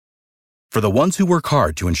For the ones who work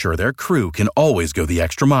hard to ensure their crew can always go the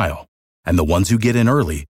extra mile, and the ones who get in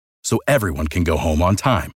early so everyone can go home on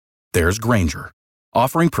time, there's Grainger,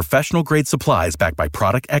 offering professional-grade supplies backed by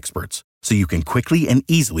product experts so you can quickly and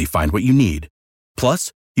easily find what you need.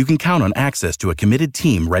 Plus, you can count on access to a committed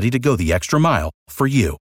team ready to go the extra mile for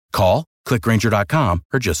you. Call, click Grainger.com,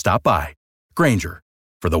 or just stop by. Grainger,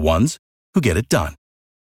 for the ones who get it done.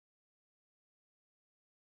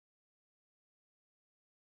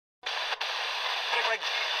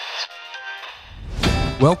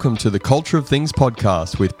 Welcome to the Culture of Things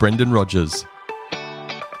podcast with Brendan Rogers.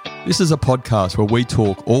 This is a podcast where we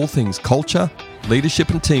talk all things culture,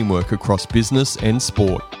 leadership and teamwork across business and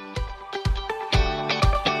sport.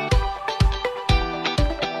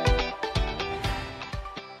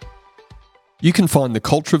 You can find the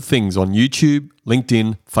Culture of Things on YouTube,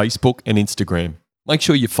 LinkedIn, Facebook and Instagram. Make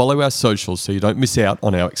sure you follow our socials so you don't miss out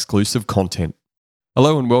on our exclusive content.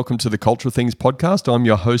 Hello and welcome to the Culture of Things podcast. I'm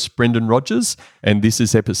your host, Brendan Rogers, and this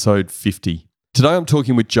is episode 50. Today I'm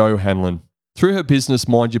talking with Jo Hanlon. Through her business,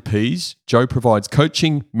 Mind Your P's, Jo provides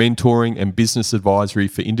coaching, mentoring and business advisory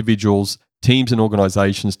for individuals, teams and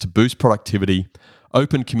organisations to boost productivity,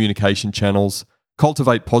 open communication channels,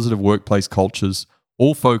 cultivate positive workplace cultures,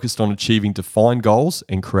 all focused on achieving defined goals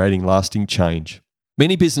and creating lasting change.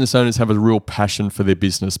 Many business owners have a real passion for their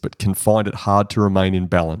business but can find it hard to remain in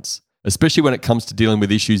balance, especially when it comes to dealing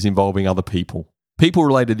with issues involving other people.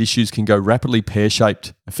 People-related issues can go rapidly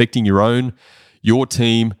pear-shaped, affecting your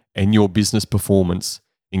team, and your business performance,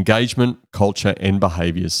 engagement, culture, and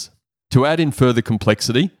behaviours. To add in further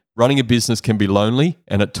complexity, running a business can be lonely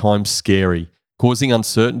and at times scary, causing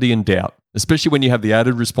uncertainty and doubt, especially when you have the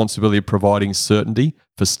added responsibility of providing certainty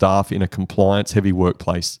for staff in a compliance-heavy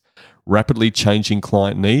workplace, rapidly changing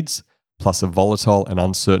client needs, plus a volatile and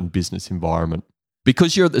uncertain business environment.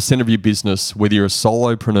 Because you're at the center of your business, whether you're a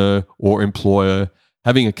solopreneur or employer,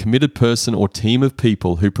 having a committed person or team of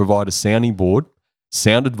people who provide a sounding board,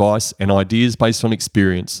 sound advice, and ideas based on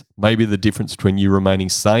experience may be the difference between you remaining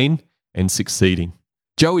sane and succeeding.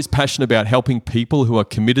 Jo is passionate about helping people who are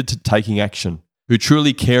committed to taking action, who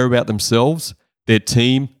truly care about themselves, their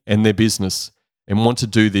team, and their business, and want to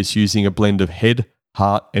do this using a blend of head,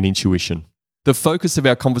 heart, and intuition. The focus of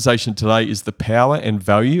our conversation today is the power and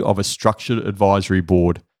value of a structured advisory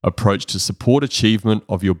board approach to support achievement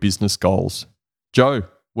of your business goals. Jo,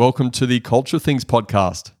 welcome to the Culture of Things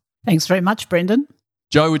podcast. Thanks very much, Brendan.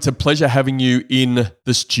 Jo, it's a pleasure having you in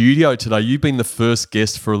the studio today. You've been the first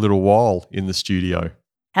guest for a little while in the studio.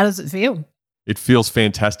 How does it feel? It feels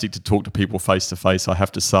fantastic to talk to people face to face, I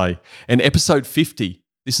have to say. And episode 50,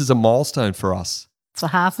 this is a milestone for us. It's a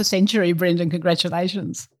half a century, Brendan.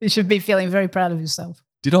 Congratulations. You should be feeling very proud of yourself.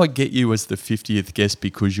 Did I get you as the 50th guest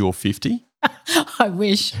because you're 50? I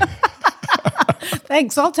wish.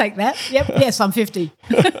 Thanks, I'll take that. Yep, yes, I'm 50.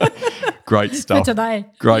 Great stuff. For today.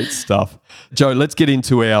 Great stuff. Jo, let's get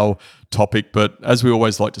into our topic, but as we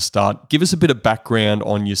always like to start, give us a bit of background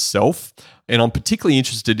on yourself. And I'm particularly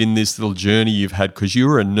interested in this little journey you've had because you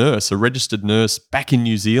were a nurse, a registered nurse back in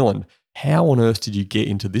New Zealand. How on earth did you get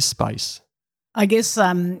into this space? I guess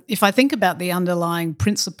if I think about the underlying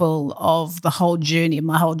principle of my whole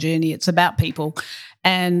journey, it's about people,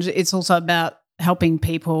 and it's also about helping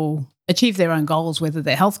people achieve their own goals, whether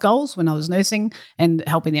they're health goals when I was nursing and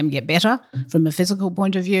helping them get better from a physical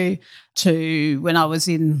point of view, to when I was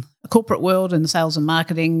in the corporate world and sales and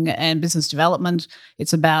marketing and business development.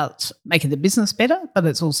 It's about making the business better, but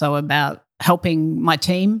it's also about helping my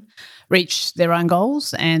team reach their own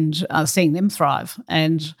goals and seeing them thrive.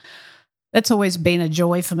 And that's always been a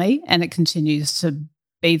joy for me, and it continues to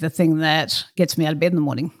be the thing that gets me out of bed in the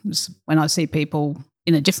morning. It's when I see people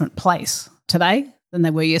in a different place today than they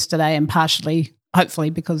were yesterday, and partially,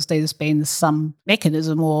 hopefully, because there's been some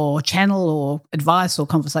mechanism or channel or advice or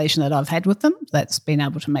conversation that I've had with them that's been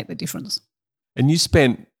able to make the difference. And you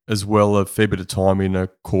spent as well a fair bit of time in a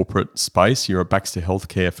corporate space. You're at Baxter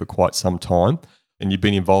Healthcare for quite some time, and you've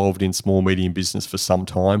been involved in small, medium business for some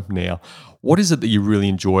time now. What is it that you really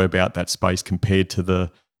enjoy about that space compared to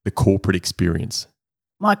the corporate experience?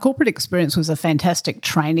 My corporate experience was a fantastic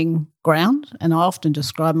training ground, and I often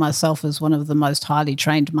describe myself as one of the most highly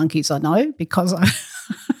trained monkeys I know because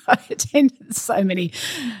I attended so many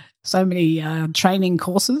training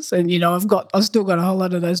courses, and I've still got a whole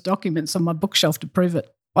lot of those documents on my bookshelf to prove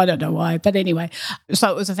it. I don't know why, but anyway. So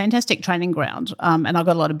it was a fantastic training ground, and I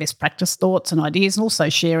got a lot of best practice thoughts and ideas, and also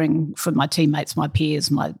sharing for my teammates, my peers,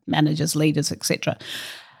 my managers, leaders, etc.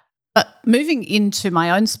 But moving into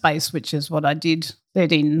my own space, which is what I did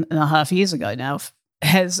 13 and a half years ago now,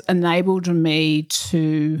 has enabled me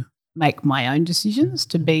to make my own decisions,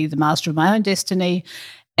 to be the master of my own destiny,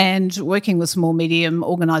 And working with small, medium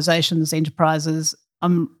organisations, enterprises,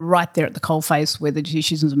 I'm right there at the coalface where the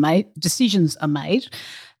decisions are made,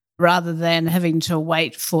 rather than having to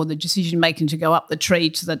wait for the decision-making to go up the tree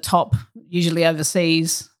to the top, usually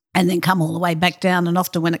overseas, and then come all the way back down. And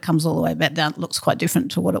often when it comes all the way back down, it looks quite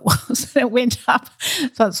different to what it was. It went up.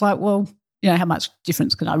 So it's like, well, how much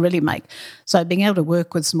difference can I really make? So being able to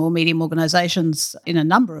work with small, medium organisations in a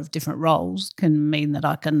number of different roles can mean that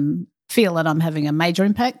I can feel that I'm having a major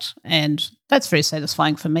impact, and that's very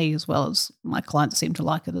satisfying for me, as well as my clients seem to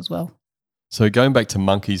like it as well. So going back to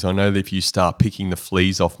monkeys, I know that if you start picking the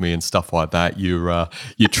fleas off me and stuff like that, you're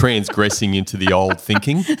transgressing into the old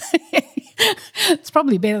thinking. It's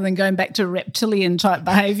probably better than going back to reptilian type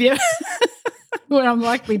behaviour where I'm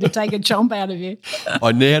likely to take a chomp out of you.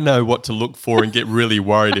 I now know what to look for and get really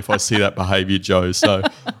worried if I see that behaviour, Jo. So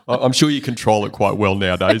I'm sure you control it quite well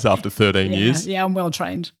nowadays after 13 years. Yeah, I'm well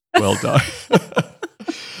trained. Well done.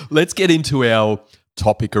 Let's get into our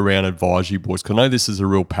topic around advisory boards, because I know this is a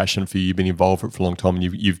real passion for you. You've been involved with it for a long time, and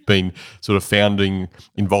you've been sort of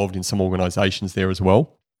involved in some organisations there as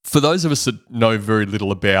well. For those of us that know very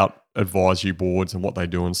little about advisory boards and what they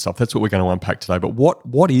do and stuff, that's what we're going to unpack today. But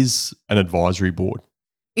what is an advisory board?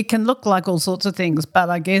 It can look like all sorts of things, but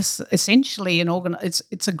I guess essentially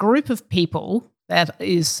it's a group of people that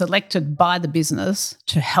is selected by the business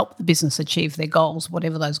to help the business achieve their goals,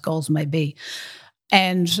 whatever those goals may be.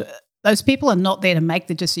 And those people are not there to make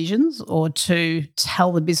the decisions or to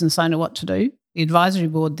tell the business owner what to do. The advisory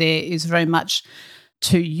board there is very much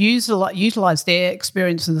to utilise their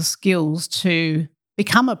experience and the skills to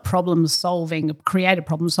become create a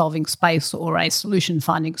problem-solving space or a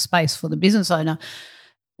solution-finding space for the business owner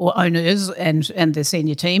or owners and their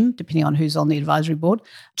senior team, depending on who's on the advisory board,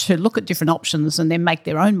 to look at different options and then make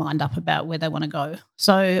their own mind up about where they want to go.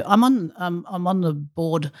 So I'm on the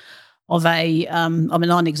board of I'm a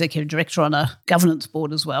non-executive director on a governance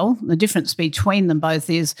board as well. The difference between them both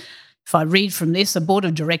is, if I read from this, a board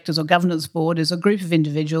of directors or governance board is a group of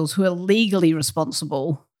individuals who are legally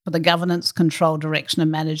responsible for the governance, control, direction and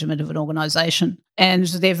management of an organisation. And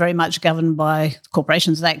they're very much governed by the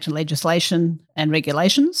Corporations Act and legislation and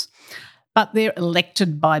regulations, but they're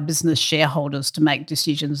elected by business shareholders to make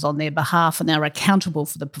decisions on their behalf and are accountable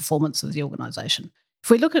for the performance of the organisation. If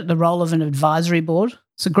we look at the role of an advisory board,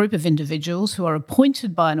 it's a group of individuals who are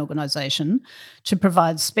appointed by an organisation to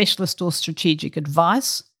provide specialist or strategic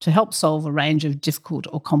advice to help solve a range of difficult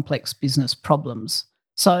or complex business problems.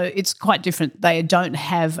 So it's quite different. They don't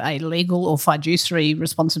have a legal or fiduciary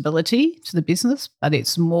responsibility to the business, but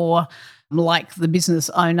it's more like the business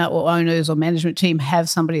owner or owners or management team have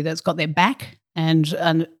somebody that's got their back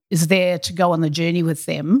and is there to go on the journey with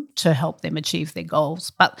them to help them achieve their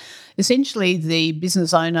goals. But essentially the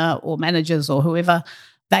business owner or managers or whoever,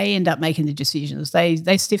 they end up making the decisions.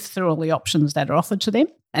 They sift through all the options that are offered to them,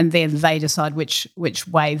 and then they decide which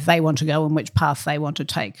way they want to go and which path they want to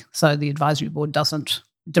take. So the advisory board doesn't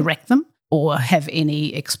direct them or have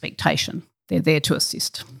any expectation. They're there to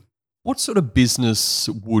assist. What sort of business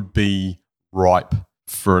would be ripe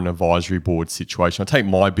for an advisory board situation? I take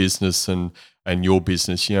my business and your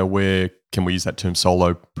business, where can we use that term,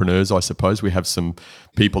 solopreneurs, I suppose. We have some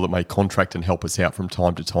people that may contract and help us out from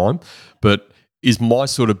time to time. But is my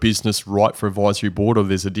sort of business right for advisory board, or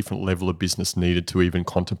there's a different level of business needed to even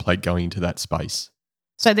contemplate going into that space?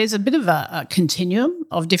 So there's a bit of a continuum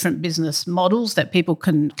of different business models that people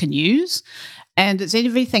can use. And it's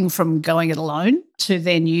everything from going it alone to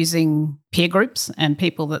then using peer groups and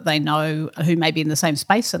people that they know who may be in the same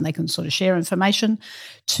space and they can sort of share information,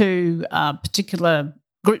 to particular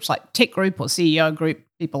groups like tech group or CEO group,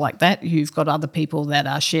 people like that, who've got other people that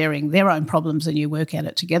are sharing their own problems and you work at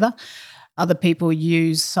it together. Other people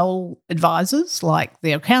use sole advisors like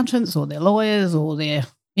their accountants or their lawyers or their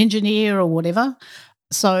engineer or whatever.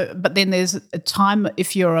 So, but then there's a time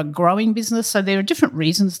if you're a growing business. So there are different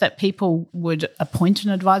reasons that people would appoint an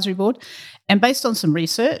advisory board. And based on some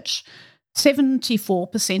research,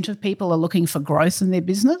 74% of people are looking for growth in their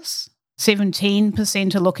business.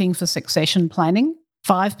 17% are looking for succession planning.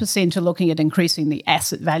 5% are looking at increasing the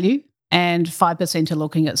asset value. And 5% are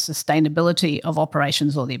looking at sustainability of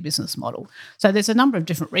operations or their business model. So there's a number of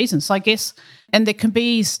different reasons, I guess. And there can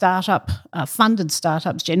be funded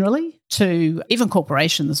startups generally, to even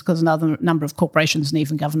corporations, because another number of corporations and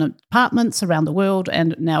even government departments around the world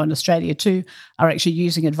and now in Australia too are actually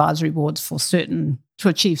using advisory boards to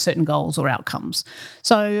achieve certain goals or outcomes.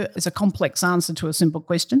 So it's a complex answer to a simple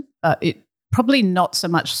question, but it probably not so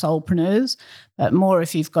much solopreneurs, but more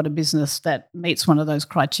if you've got a business that meets one of those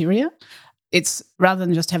criteria. It's rather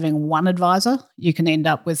than just having one advisor, you can end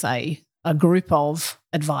up with a group of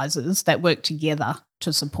advisors that work together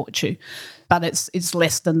to support you. But it's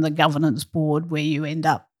less than the governance board where you end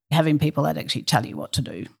up having people that actually tell you what to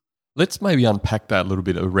do. Let's maybe unpack that a little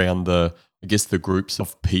bit around the groups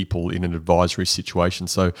of people in an advisory situation.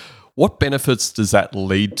 So what benefits does that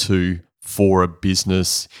lead to for a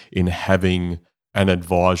business in having an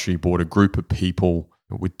advisory board, a group of people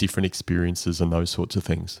with different experiences and those sorts of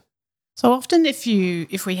things? So often if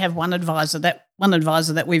we have one advisor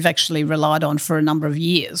that we've actually relied on for a number of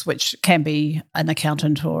years, which can be an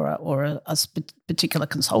accountant or a particular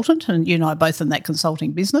consultant, and you and I are both in that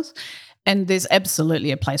consulting business, and there's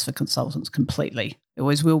absolutely a place for consultants completely. There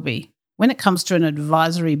always will be. When it comes to an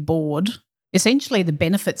advisory board, essentially the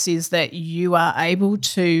benefits is that you are able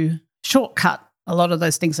to shortcut a lot of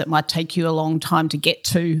those things that might take you a long time to get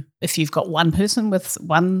to if you've got one person with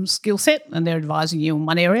one skill set and they're advising you in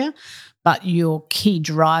one area, but your key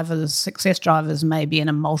drivers, success drivers may be in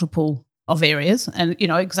a multiple of areas. And,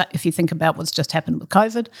 if you think about what's just happened with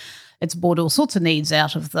COVID, it's brought all sorts of needs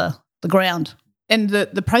out of the ground. And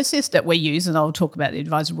the process that we use, and I'll talk about the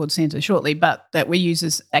Advisory Board Centre shortly, but that we use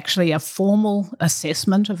is actually a formal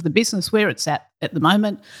assessment of the business, where it's at the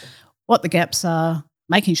moment, what the gaps are,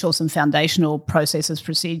 making sure some foundational processes,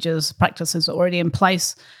 procedures, practices are already in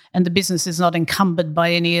place, and the business is not encumbered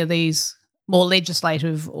by any of these more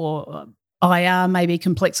legislative or IR maybe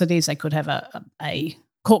complexities. They could have a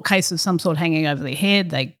court case of some sort hanging over their head.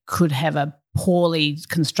 They could have a poorly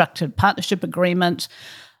constructed partnership agreement.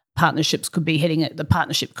 The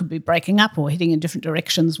partnership could be breaking up or heading in different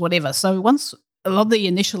directions, whatever. So once a lot of the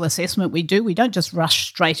initial assessment we don't just rush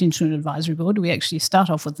straight into an advisory board. We actually start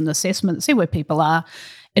off with an assessment, see where people are,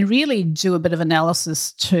 and really do a bit of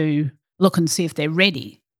analysis to look and see if they're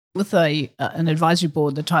ready. With an advisory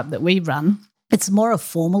board, the type that we run, it's more a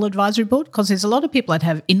formal advisory board, because there's a lot of people that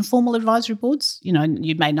have informal advisory boards.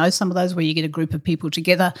 You may know some of those where you get a group of people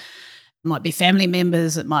together. It might be family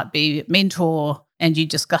members, it might be a mentor, and you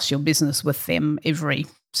discuss your business with them every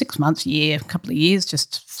 6 months, year, a couple of years,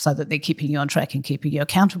 just so that they're keeping you on track and keeping you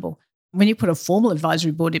accountable. When you put a formal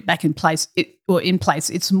advisory board in place,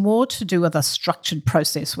 it's more to do with a structured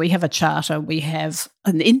process. We have a charter, we have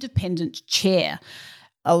an independent chair.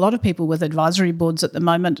 A lot of people with advisory boards at the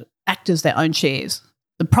moment act as their own chairs.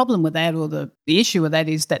 The problem with that, or the issue with that,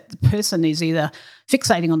 is that the person is either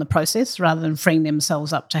fixating on the process rather than freeing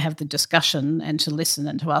themselves up to have the discussion and to listen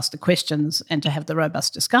and to ask the questions and to have the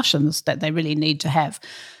robust discussions that they really need to have.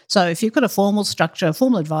 So if you've got a formal structure, a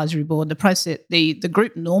formal advisory board, the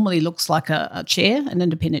group normally looks like a chair, an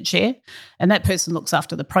independent chair, and that person looks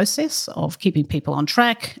after the process of keeping people on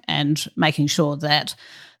track and making sure that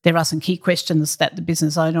there are some key questions that the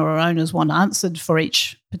business owner or owners want answered for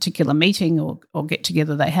each particular meeting or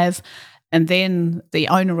get-together they have. And then the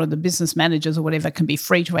owner or the business managers or whatever can be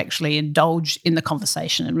free to actually indulge in the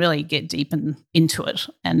conversation and really get deep into it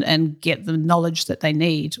and get the knowledge that they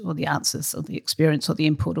need, or the answers or the experience or the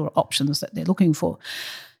input or options that they're looking for.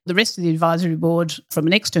 The rest of the advisory board, from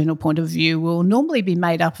an external point of view, will normally be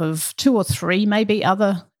made up of 2 or 3, maybe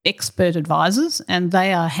other expert advisors, and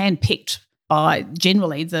they are handpicked by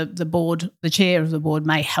generally the board. The chair of the board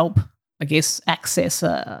may help, access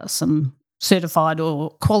some certified or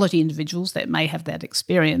quality individuals that may have that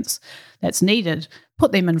experience that's needed,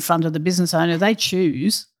 put them in front of the business owner. They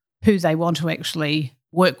choose who they want to actually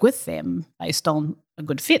work with them based on a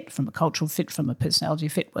good fit, from a cultural fit, from a personality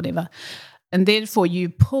fit, whatever. And therefore, you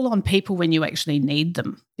pull on people when you actually need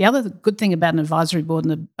them. The other good thing about an advisory board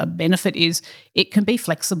and a benefit is it can be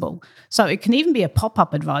flexible. So it can even be a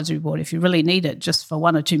pop-up advisory board if you really need it, just for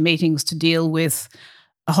 1 or 2 meetings to deal with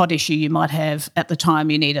a hot issue you might have at the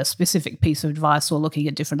time you need a specific piece of advice or looking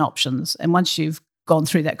at different options. And once you've gone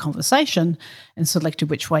through that conversation and selected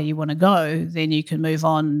which way you want to go, then you can move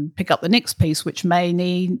on, pick up the next piece, which may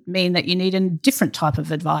mean that you need a different type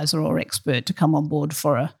of advisor or expert to come on board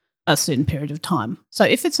for a certain period of time. So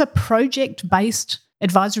if it's a project-based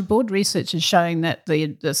advisory board, research is showing that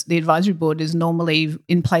the advisory board is normally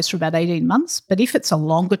in place for about 18 months. But if it's a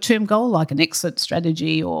longer-term goal, like an exit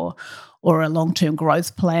strategy or a long-term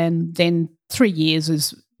growth plan, then 3 years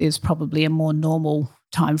is probably a more normal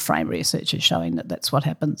time frame. Research is showing that that's what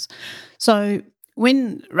happens. So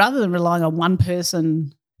rather than relying on one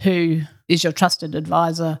person who is your trusted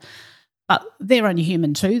advisor, but they're only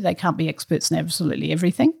human too. They can't be experts in absolutely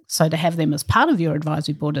everything. So to have them as part of your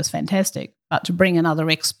advisory board is fantastic. But to bring in other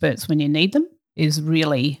experts when you need them is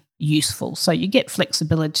really useful. So you get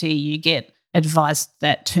flexibility, you get advice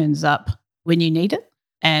that turns up when you need it,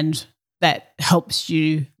 and that helps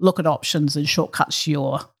you look at options and shortcuts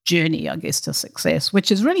your journey, to success, which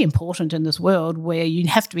is really important in this world where you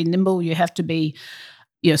have to be nimble, you have to be,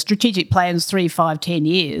 strategic plans 3, 5, 10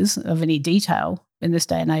 years of any detail. in this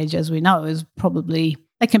day and age, as we know, is probably,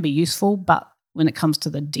 they can be useful, but when it comes to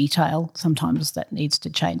the detail, sometimes that needs to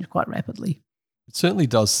change quite rapidly. It certainly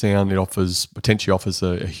does sound potentially offers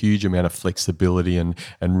a huge amount of flexibility and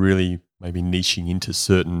really maybe niching into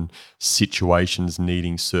certain situations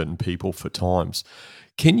needing certain people for times.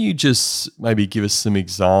 Can you just maybe give us an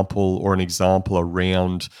example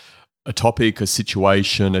around a topic, a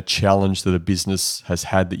situation, a challenge that a business has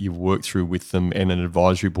had that you've worked through with them, and an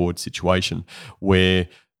advisory board situation where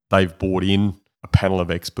they've brought in a panel of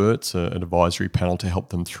experts, an advisory panel to help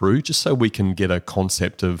them through, just so we can get a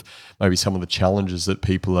concept of maybe some of the challenges that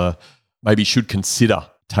people should consider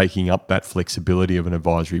taking up that flexibility of an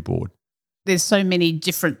advisory board? There's so many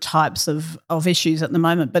different types of issues at the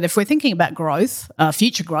moment. But if we're thinking about growth,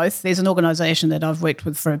 future growth, there's an organisation that I've worked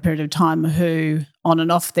with for a period of time who, on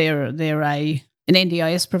and off, they're an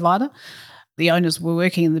NDIS provider. The owners were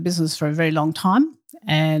working in the business for a very long time,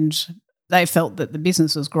 and they felt that the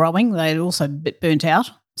business was growing. They'd also burnt out.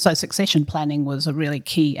 So succession planning was a really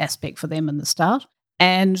key aspect for them in the start.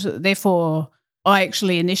 And therefore, I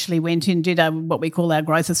actually initially went in, did what we call our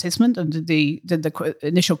growth assessment, and did the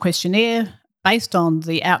initial questionnaire. Based on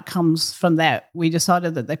the outcomes from that, we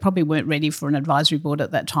decided that they probably weren't ready for an advisory board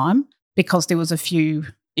at that time because there was a few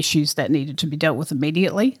issues that needed to be dealt with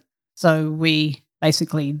immediately. So we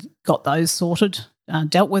basically got those sorted,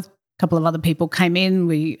 dealt with. A couple of other people came in.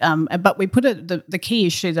 But we put the key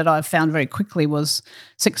issue that I found very quickly was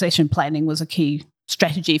succession planning was a key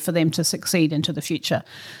strategy for them to succeed into the future.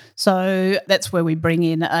 So that's where we bring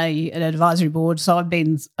in an advisory board. So I've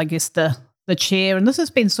been, I guess, the chair, and this has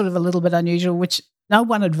been sort of a little bit unusual, which no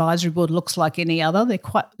one advisory board looks like any other.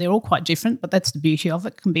 They're all quite different, but that's the beauty of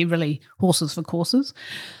it. It can be really horses for courses.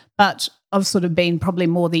 But I've sort of been probably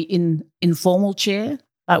more the informal chair,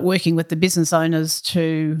 working with the business owners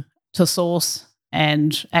to source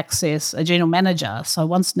and access a general manager. So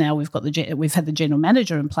once now we've had the general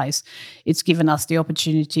manager in place, it's given us the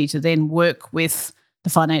opportunity to then work with the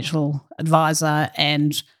financial advisor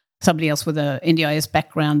and somebody else with a NDIS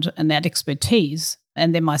background and that expertise,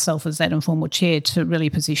 and then myself as that informal chair to really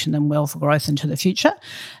position them well for growth into the future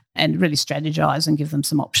and really strategize and give them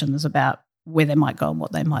some options about where they might go and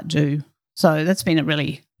what they might do. So that's been a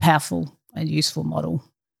really powerful and useful model.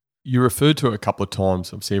 You referred to it a couple of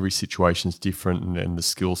times. Obviously, every situation is different, and the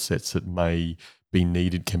skill sets that may be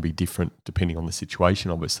needed can be different depending on the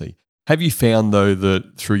situation, obviously. Have you found, though,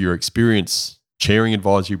 that through your experience chairing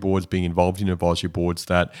advisory boards, being involved in advisory boards,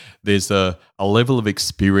 that there's a level of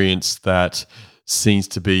experience that seems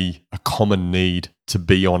to be a common need to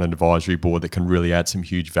be on an advisory board that can really add some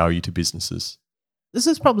huge value to businesses? This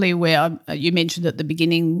is probably where you mentioned at the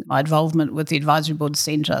beginning my involvement with the Advisory Board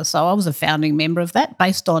Centre. So I was a founding member of that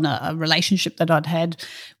based on a relationship that I'd had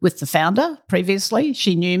with the founder previously.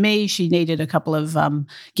 She knew me. She needed a couple of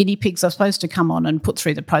guinea pigs, I suppose, to come on and put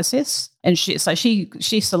through the process. And she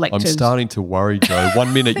selected. I'm starting to worry, Jo.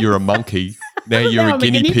 1 minute you're a monkey, now you're a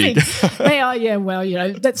guinea pig. They are, yeah.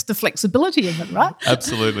 Well, that's the flexibility of it, right?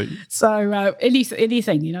 Absolutely. So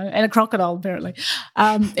anything, and a crocodile apparently.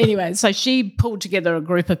 Anyway, so she pulled together a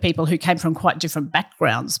group of people who came from quite different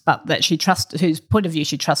backgrounds, but that she trusted, whose point of view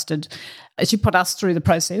she trusted. She put us through the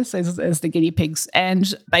process as the guinea pigs,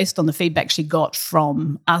 and based on the feedback she got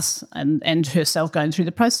from us and herself going through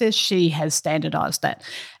the process, she has standardised that.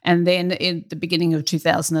 And then in the beginning of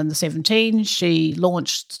 2017, she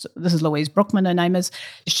launched, this is Louise Brookman, her name is,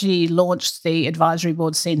 she launched the Advisory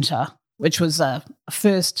Board Centre, which was a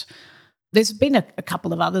first. There's been a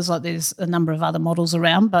couple of others, like there's a number of other models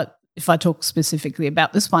around, but if I talk specifically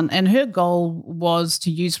about this one, and her goal was to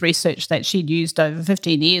use research that she'd used over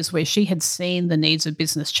 15 years where she had seen the needs of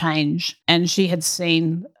business change and she had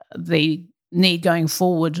seen the need going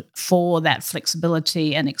forward for that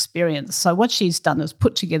flexibility and experience. So what she's done is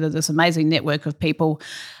put together this amazing network of people.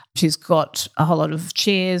 She's got a whole lot of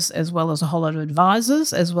chairs as well as a whole lot of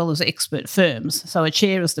advisors as well as expert firms. So a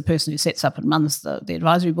chair is the person who sets up and runs the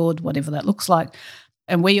advisory board, whatever that looks like.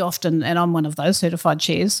 And we often, and I'm one of those certified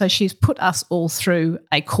chairs, so she's put us all through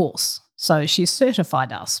a course. So she's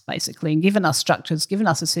certified us basically and given us structures, given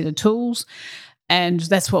us a set of tools, and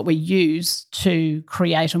that's what we use to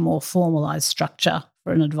create a more formalised structure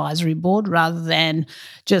for an advisory board rather than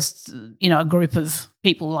just, a group of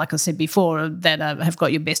people, like I said before, that have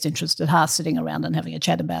got your best interest at heart sitting around and having a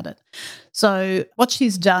chat about it. So what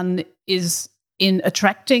she's done is in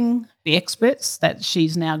attracting the experts that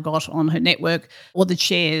she's now got on her network or the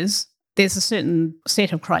chairs, there's a certain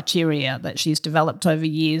set of criteria that she's developed over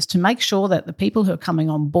years to make sure that the people who are coming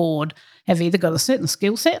on board have either got a certain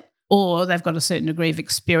skill set or they've got a certain degree of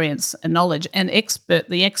experience and knowledge. And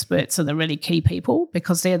the experts are the really key people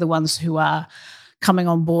because they're the ones who are coming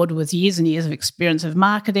on board with years and years of experience of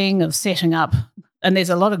marketing, of setting up. And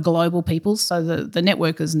there's a lot of global people. So the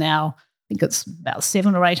network is now, I think it's about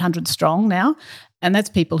 700 or 800 strong now. And that's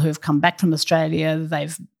people who have come back from Australia.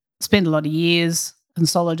 They've spent a lot of years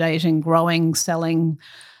consolidating, growing, selling,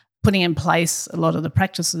 putting in place a lot of the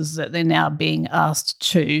practices that they're now being asked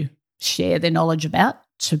to share their knowledge about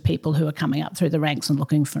to people who are coming up through the ranks and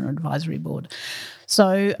looking for an advisory board.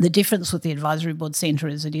 So the difference with the Advisory Board Centre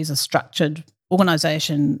is it is a structured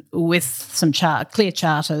organisation with some clear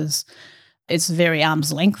charters. It's very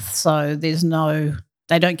arm's length, so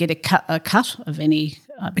they don't get a cut of any,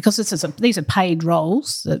 because these are paid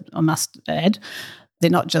roles that I must add. They're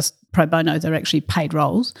not just pro bono, they're actually paid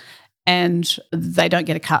roles, and they don't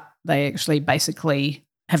get a cut. They actually basically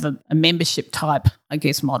have a membership type, I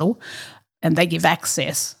guess, model, and they give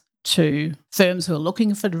access to firms who are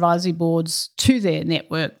looking for advisory boards to their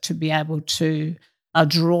network to be able to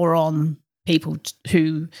draw on people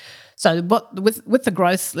who. So with the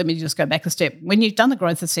growth, let me just go back a step. When you've done the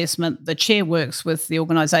growth assessment, the chair works with the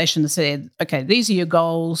organisation and said, okay, these are your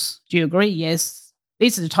goals. Do you agree? Yes.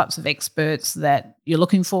 These are the types of experts that you're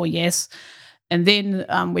looking for. Yes. And then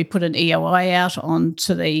we put an EOI out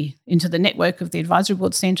into the network of the Advisory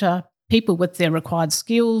Board Centre. People with their required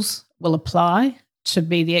skills will apply to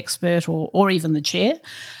be the expert or even the chair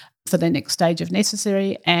for the next stage if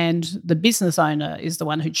necessary. And the business owner is the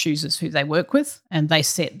one who chooses who they work with, and they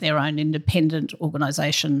set their own independent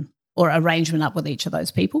organisation or arrangement up with each of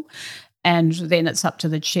those people. And then it's up to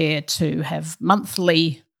the chair to have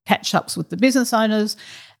monthly catch-ups with the business owners.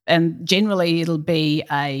 And generally it'll be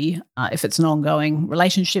if it's an ongoing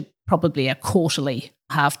relationship, probably a quarterly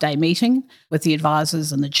half-day meeting with the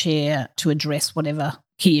advisors and the chair to address whatever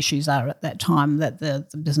key issues are at that time that the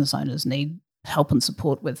business owners need help and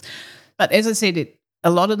support with. But as I said,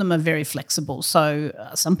 a lot of them are very flexible. So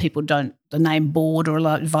some people the name board or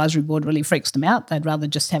advisory board really freaks them out. They'd rather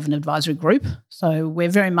just have an advisory group. So we're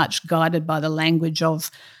very much guided by the language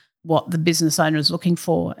of what the business owner is looking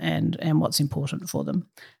for and what's important for them.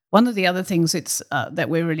 One of the other things that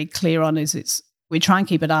we're really clear on is we try and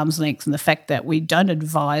keep at arm's length, and the fact that we don't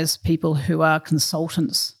advise people who are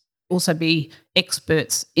consultants also be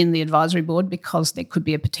experts in the advisory board, because there could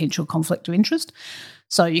be a potential conflict of interest.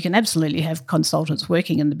 So you can absolutely have consultants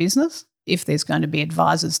working in the business. If there's going to be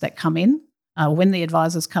advisors that come in, when the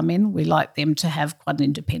advisors come in, we like them to have quite an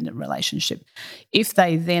independent relationship. If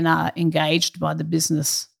they then are engaged by the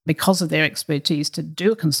business because of their expertise to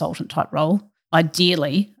do a consultant type role,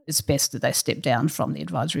 ideally it's best that they step down from the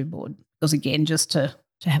advisory board, because again, just to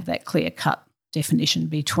have that clear cut definition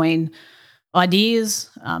between ideas,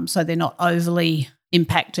 so they're not overly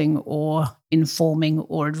impacting or informing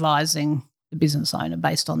or advising the business owner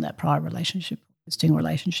based on that prior relationship, existing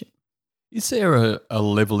relationship. Is there a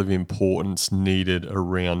level of importance needed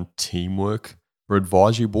around teamwork for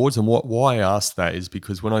advisory boards? And why I ask that is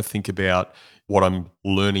because when I think about what I'm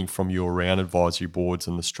learning from you around advisory boards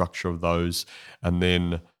and the structure of those, and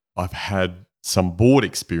then I've had some board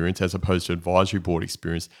experience as opposed to advisory board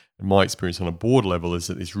experience. And my experience on a board level is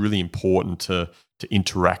that it's really important to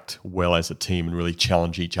interact well as a team and really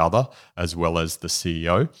challenge each other as well as the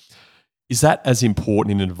CEO. Is that as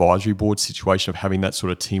important in an advisory board situation of having that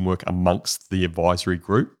sort of teamwork amongst the advisory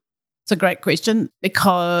group? It's a great question,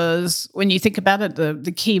 because when you think about it,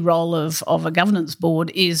 the key role of a governance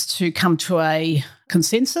board is to come to a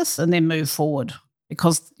consensus and then move forward.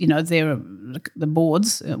 Because, they're the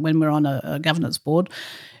boards, when we're on a governance board,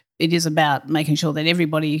 it is about making sure that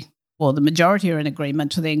everybody, or the majority, are in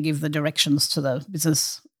agreement to then give the directions to the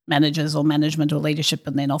business managers or management or leadership,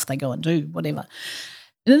 and then off they go and do whatever.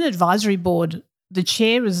 In an advisory board, the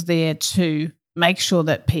chair is there to make sure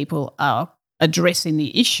that people are addressing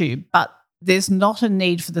the issue, but there's not a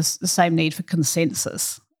need for the same need for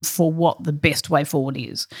consensus for what the best way forward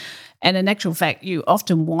is. And in actual fact, you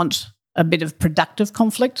often want a bit of productive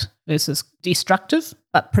conflict versus destructive,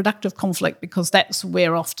 but productive conflict, because that's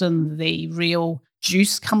where often the real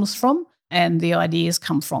juice comes from and the ideas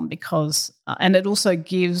come from, because and it also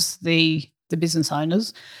gives the business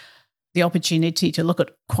owners the opportunity to look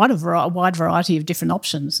at quite a wide variety of different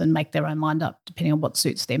options and make their own mind up depending on what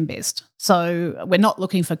suits them best. So we're not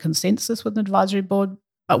looking for consensus with an advisory board,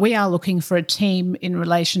 but we are looking for a team in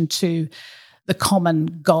relation to the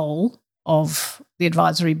common goal of the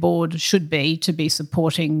advisory board should be to be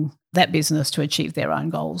supporting that business to achieve their own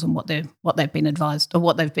goals and what they've been advised or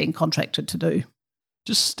what they've been contracted to do.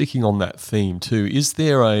 Just sticking on that theme too, is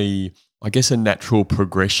there a natural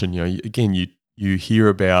progression? Again, you hear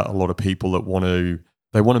about a lot of people that want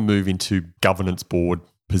to move into governance board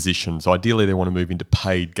positions. Ideally, they want to move into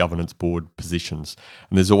paid governance board positions.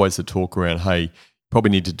 And there's always the talk around, hey, probably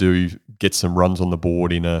need to get some runs on the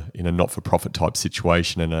board in a not-for-profit type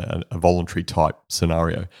situation and a voluntary type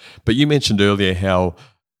scenario. But you mentioned earlier how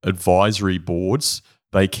advisory boards,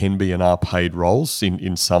 they can be and are paid roles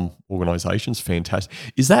in some organisations. Fantastic.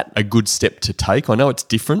 Is that a good step to take? I know it's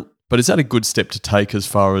different, but is that a good step to take as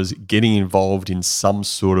far as getting involved in some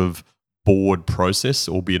sort of board process,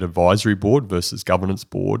 albeit advisory board versus governance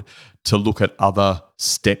board, to look at other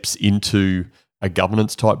steps into a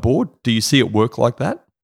governance type board? Do you see it work like that?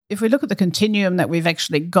 If we look at the continuum that we've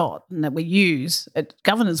actually got and that we use,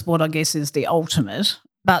 governance board, I guess, is the ultimate.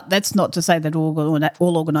 But that's not to say that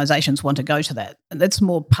all organisations want to go to that. And that's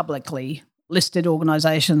more publicly listed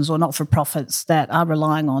organisations or not-for-profits that are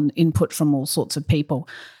relying on input from all sorts of people.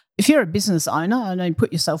 If you're a business owner, I know,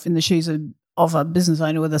 put yourself in the shoes of a business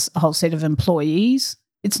owner with a whole set of employees,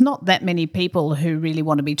 it's not that many people who really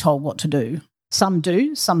want to be told what to do. Some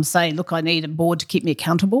do. Some say, look, I need a board to keep me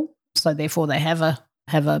accountable. So therefore they have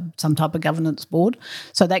some type of governance board.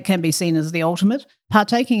 So that can be seen as the ultimate.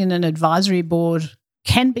 Partaking in an advisory board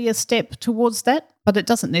can be a step towards that, but it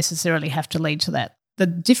doesn't necessarily have to lead to that. The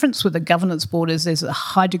difference with a governance board is there's a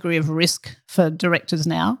high degree of risk for directors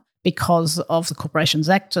now because of the Corporations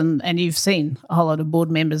Act, and you've seen a whole lot of board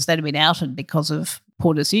members that have been outed because of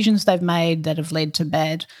poor decisions they've made that have led to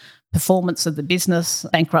bad performance of the business,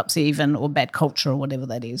 bankruptcy even, or bad culture or whatever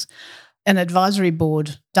that is. An advisory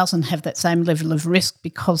board doesn't have that same level of risk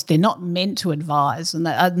because they're not meant to advise and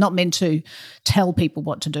they are not meant to tell people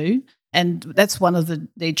what to do. And that's one of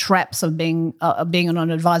the traps of being on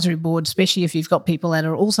an advisory board, especially if you've got people that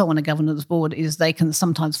are also on a governance board, is they can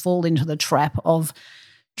sometimes fall into the trap of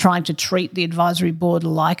trying to treat the advisory board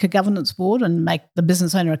like a governance board and make the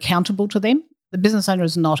business owner accountable to them. The business owner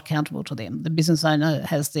is not accountable to them. The business owner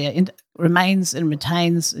remains and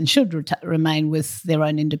retains and should remain with their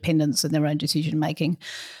own independence and their own decision making.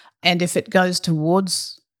 And if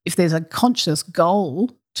there's a conscious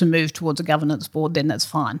goal to move towards a governance board, then that's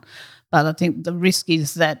fine. But I think the risk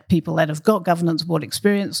is that people that have got governance board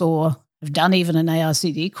experience or have done even an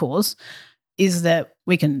AICD course is that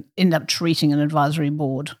we can end up treating an advisory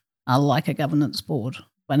board like a governance board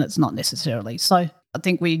when it's not necessarily. So I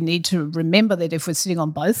think we need to remember that if we're sitting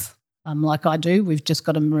on both, like I do, we've just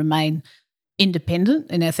got to remain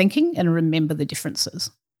independent in our thinking and remember the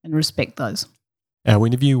differences and respect those. Our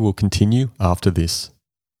interview will continue after this.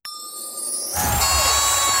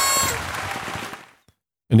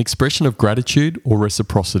 An expression of gratitude or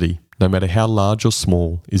reciprocity, no matter how large or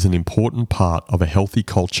small, is an important part of a healthy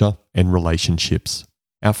culture and relationships.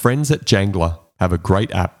 Our friends at Jangler have a great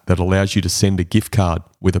app that allows you to send a gift card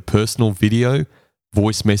with a personal video,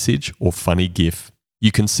 voice message, or funny GIF.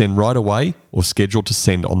 You can send right away or schedule to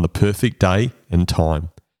send on the perfect day and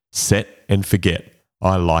time. Set and forget.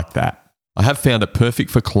 I like that. I have found it perfect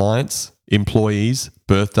for clients, employees,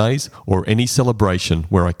 birthdays, or any celebration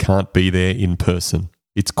where I can't be there in person.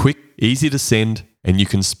 It's quick, easy to send, and you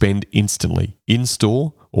can spend instantly,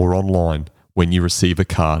 in-store or online, when you receive a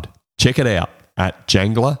card. Check it out at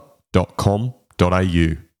jangler.com.au.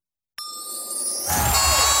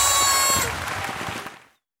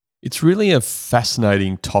 It's really a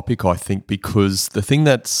fascinating topic, I think, because the thing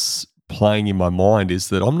that's playing in my mind is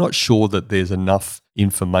that I'm not sure that there's enough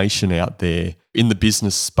information out there in the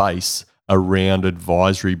business space around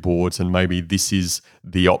advisory boards, and maybe this is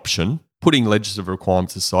the option, putting legislative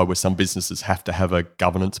requirements aside where some businesses have to have a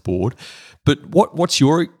governance board. But what's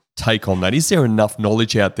your take on that? Is there enough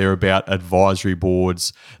knowledge out there about advisory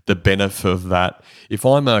boards, the benefit of that? If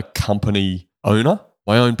I'm a company owner,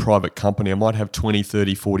 my own private company, I might have 20,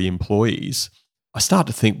 30, 40 employees. I start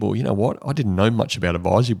to think, well, you know what? I didn't know much about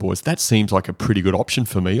advisory boards. That seems like a pretty good option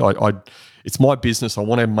for me. It's my business. I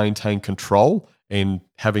want to maintain control, and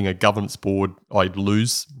having a governance board, I'd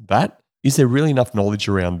lose that. Is there really enough knowledge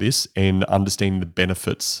around this and understanding the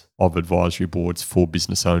benefits of advisory boards for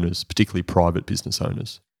business owners, particularly private business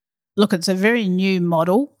owners? Look, it's a very new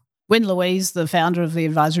model. When Louise, the founder of the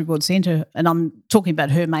Advisory Board Centre, and I'm talking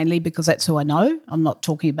about her mainly because that's who I know. I'm not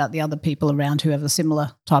talking about the other people around who have a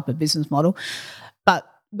similar type of business model. But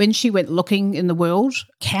when she went looking in the world,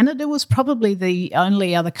 Canada was probably the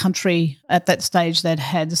only other country at that stage that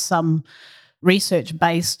had some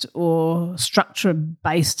research-based or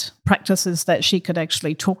structure-based practices that she could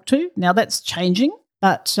actually talk to. Now that's changing,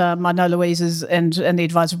 but I know Louise and the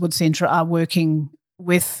Advisory Board Centre are working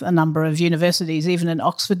with a number of universities, even in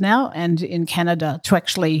Oxford now and in Canada, to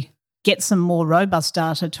actually get some more robust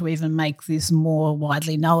data to even make this more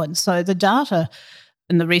widely known. So the data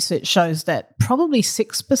and the research shows that probably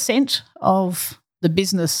 6% of the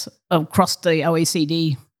business across the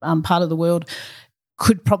OECD part of the world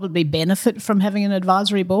could probably benefit from having an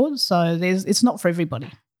advisory board. So it's not for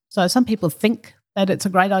everybody. So some people think that it's a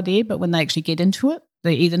great idea, but when they actually get into it,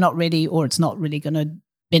 they're either not ready or it's not really going to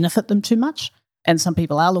benefit them too much. And some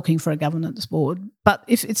people are looking for a governance board. But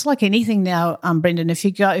if it's like anything now, Brendan, if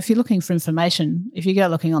you're looking for information, if you go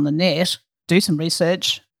looking on the net, do some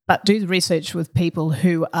research, but do the research with people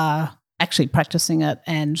who are actually practicing it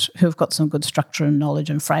and who have got some good structure and knowledge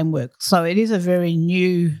and framework. So it is a very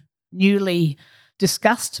newly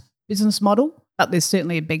discussed business model. But there's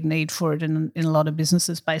certainly a big need for it in a lot of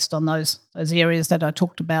businesses based on those areas that I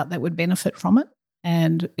talked about that would benefit from it.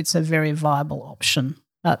 And it's a very viable option.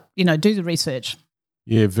 But, do the research.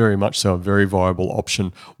 Yeah, very much so, a very viable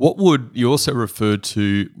option. What would you also referred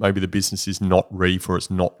to maybe the business is not ready for,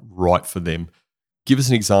 it's not right for them. Give us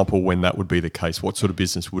an example when that would be the case. What sort of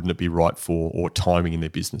business wouldn't it be right for, or timing in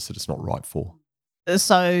their business that it's not right for?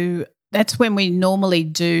 So that's when we normally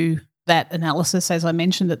do that analysis, as I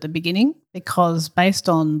mentioned at the beginning, because based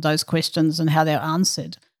on those questions and how they're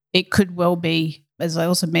answered, it could well be, as I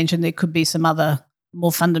also mentioned, there could be some other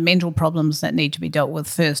more fundamental problems that need to be dealt with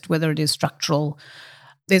first, whether it is structural.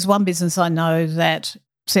 There's one business I know that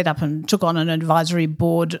set up and took on an advisory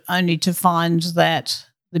board only to find that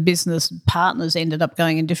the business partners ended up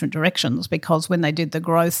going in different directions, because when they did the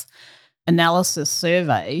growth analysis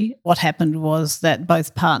survey, what happened was that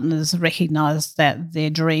both partners recognised that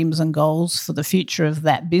their dreams and goals for the future of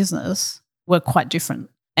that business were quite different.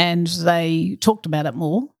 And they talked about it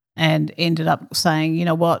more and ended up saying, you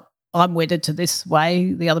know what, I'm wedded to this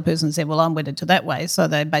way. The other person said, well, I'm wedded to that way. So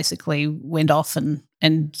they basically went off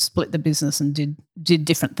and split the business and did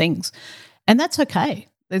different things. And that's okay.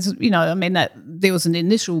 There's, that there was an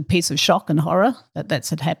initial piece of shock and horror that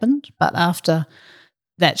had happened. But after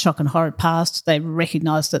that shock and horror passed, they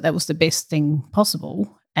recognised that was the best thing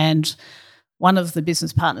possible. And one of the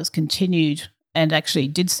business partners continued and actually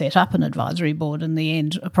did set up an advisory board in the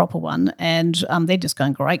end, a proper one, and they're just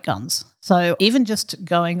going great guns. So even just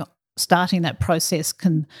starting that process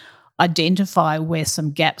can identify where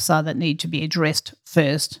some gaps are that need to be addressed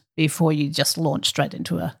first before you just launch straight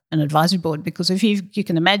into an advisory board. Because if you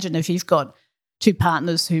can imagine, if you've got two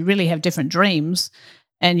partners who really have different dreams,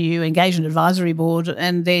 and you engage an advisory board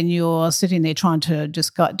and then you're sitting there trying to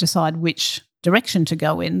just decide which direction to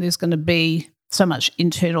go in, there's going to be so much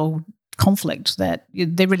internal conflict that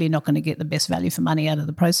they're really not going to get the best value for money out of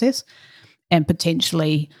the process, and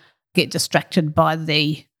potentially get distracted by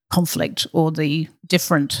the conflict or the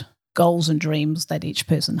different goals and dreams that each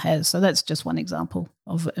person has. So that's just one example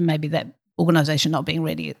of maybe that organisation not being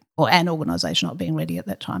ready, or an organisation not being ready at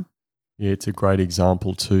that time. Yeah, it's a great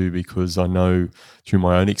example too, because I know through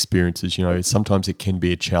my own experiences, sometimes it can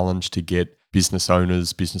be a challenge to get business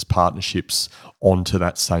owners, business partnerships onto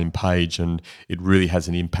that same page, and it really has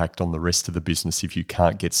an impact on the rest of the business if you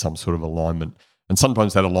can't get some sort of alignment. And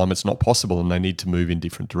sometimes that alignment's not possible and they need to move in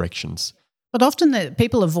different directions. But often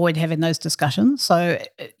people avoid having those discussions. So,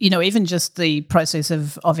 even just the process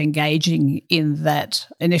of engaging in that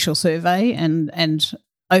initial survey and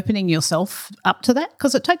opening yourself up to that,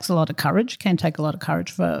 because it takes a lot of courage, can take a lot of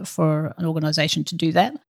courage for an organisation to do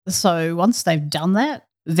that. So once they've done that,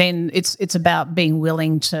 then it's about being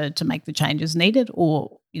willing to make the changes needed,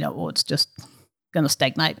 or it's just going to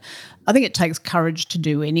stagnate. I think it takes courage to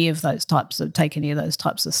do any of those types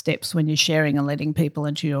of steps when you're sharing and letting people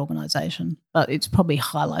into your organisation. But it's probably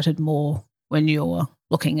highlighted more when you're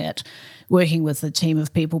looking at working with a team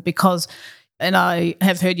of people, because, and I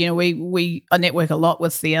have heard, I network a lot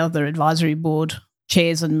with the other advisory board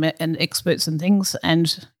chairs and experts and things,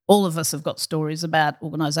 and all of us have got stories about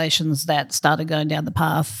organisations that started going down the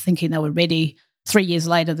path thinking they were ready. 3 years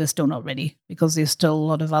later, they're still not ready, because there's still a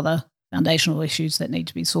lot of other foundational issues that need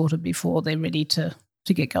to be sorted before they're ready to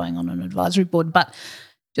get going on an advisory board. But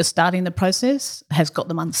just starting the process has got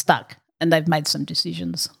them unstuck, and they've made some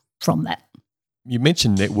decisions from that. You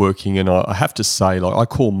mentioned networking, and I have to say, I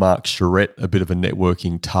call Mark Charette a bit of a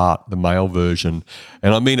networking tart, the male version,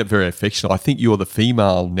 and I mean it very affectionately. I think you're the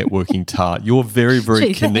female networking tart. You're very,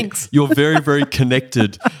 very You're very, very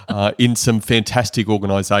connected in some fantastic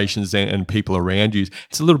organisations and people around you.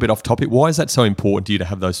 It's a little bit off topic. Why is that so important to you to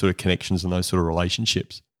have those sort of connections and those sort of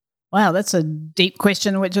relationships? Wow, that's a deep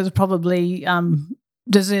question, which is probably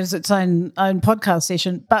deserves its own podcast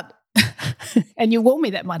session, but. And you warned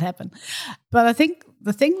me that might happen. But I think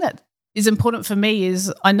the thing that is important for me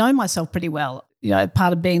is I know myself pretty well.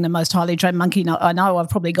 Part of being the most highly trained monkey, I know I've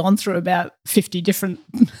probably gone through about 50 different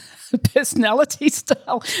personality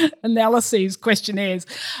style analyses, questionnaires.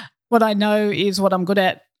 What I know is what I'm good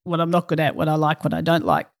at, what I'm not good at, what I like, what I don't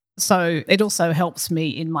like. So it also helps me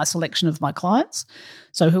in my selection of my clients.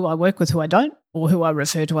 So who I work with, who I don't, or who I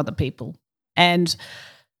refer to other people. And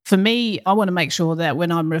for me, I want to make sure that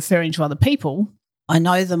when I'm referring to other people, I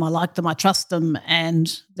know them, I like them, I trust them,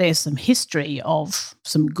 and there's some history of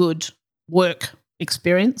some good work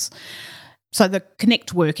experience. So the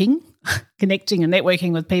connecting and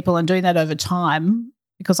networking with people and doing that over time,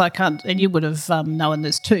 because I can't, and you would have known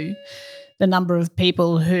this too, the number of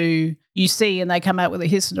people who you see and they come out with a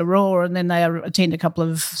hiss and a roar and then they attend a couple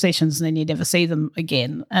of sessions and then you never see them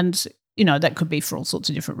again. And, that could be for all sorts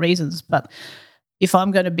of different reasons. But if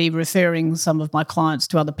I'm going to be referring some of my clients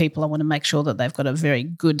to other people, I want to make sure that they've got a very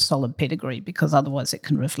good, solid pedigree, because otherwise it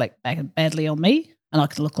can reflect back badly on me and I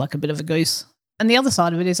can look like a bit of a goose. And the other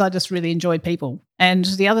side of it is I just really enjoy people. And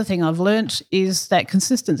the other thing I've learnt is that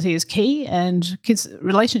consistency is key, and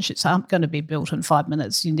relationships aren't going to be built in 5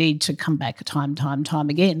 minutes. You need to come back time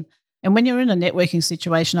again. And when you're in a networking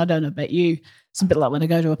situation, I don't know about you, it's a bit like when I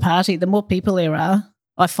go to a party, the more people there are,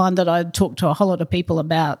 I find that I talk to a whole lot of people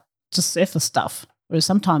about just surface stuff, whereas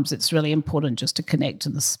sometimes it's really important just to connect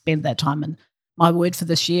and spend that time. And my word for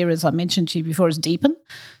this year, as I mentioned to you before, is deepen.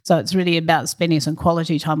 So it's really about spending some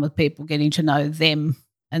quality time with people, getting to know them.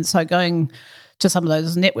 And so going to some of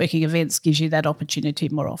those networking events gives you that opportunity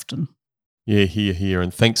more often. Yeah, here.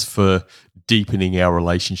 And thanks for deepening our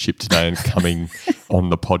relationship today and coming on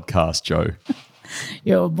the podcast, Jo.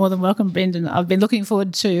 You're more than welcome, Brendan. I've been looking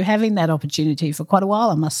forward to having that opportunity for quite a while,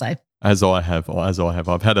 I must say. As I have.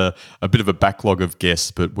 I've had a bit of a backlog of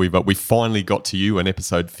guests, but we finally got to you in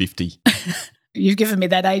episode 50. You've given me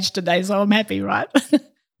that age today, so I'm happy, right?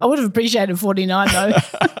 I would have appreciated 49 though.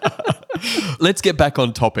 Let's get back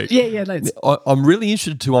on topic. Yeah, let's. I'm really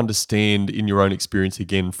interested to understand, in your own experience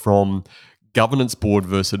again, from governance board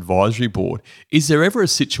versus advisory board, is there ever a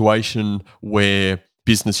situation where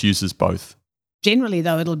business uses both? Generally,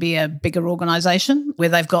 though, it'll be a bigger organisation where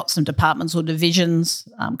they've got some departments or divisions,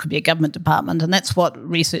 could be a government department, and that's what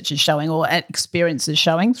research is showing or experience is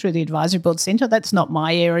showing through the Advisory Board Centre. That's not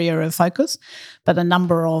my area of focus, but a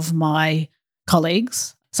number of my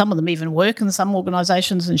colleagues, some of them even work in some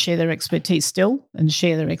organisations and share their expertise still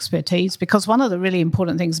because one of the really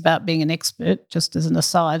important things about being an expert, just as an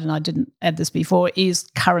aside, and I didn't add this before, is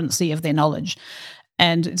currency of their knowledge.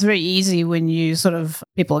 And it's very easy when you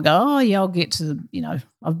people go, oh, yeah, I'll get to,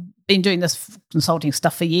 I've been doing this consulting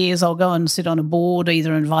stuff for years. I'll go and sit on a board,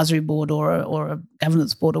 either an advisory board or a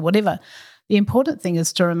governance board or whatever. The important thing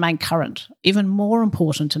is to remain current, even more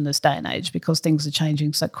important in this day and age because things are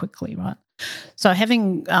changing so quickly, right? So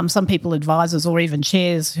having some people, advisors or even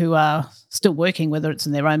chairs who are still working, whether it's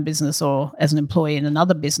in their own business or as an employee in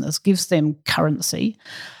another business, gives them currency.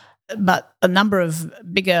 But a number of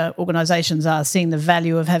bigger organisations are seeing the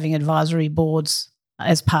value of having advisory boards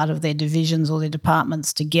as part of their divisions or their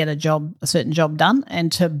departments to get a certain job done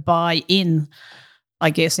and to buy in, I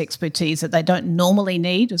guess, expertise that they don't normally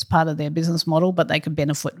need as part of their business model, but they could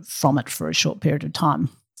benefit from it for a short period of time.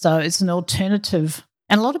 So it's an alternative.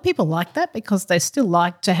 And a lot of people like that because they still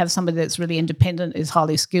like to have somebody that's really independent, is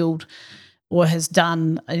highly skilled, or has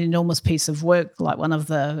done an enormous piece of work, like one of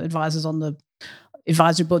the advisors on the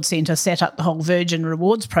Advisory Board Centre set up the whole Virgin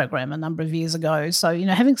Rewards program a number of years ago. So,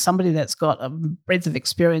 having somebody that's got a breadth of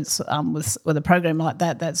experience with a program like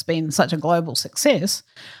that's been such a global success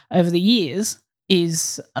over the years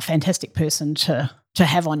is a fantastic person to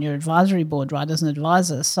have on your advisory board, right, as an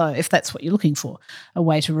advisor. So if that's what you're looking for, a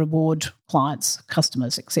way to reward clients,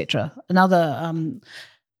 customers, etc. Another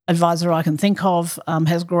advisor I can think of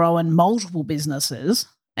has grown multiple businesses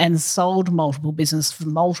and sold multiple businesses for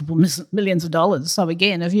multiple millions of dollars. So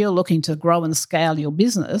again, if you're looking to grow and scale your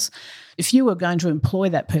business, if you were going to employ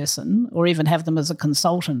that person or even have them as a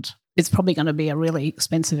consultant, it's probably going to be a really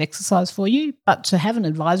expensive exercise for you. But to have an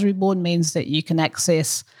advisory board means that you can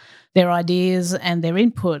access their ideas and their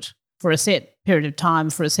input for a set period of time,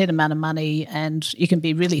 for a set amount of money, and you can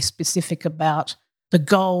be really specific about the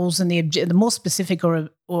goals and the more specific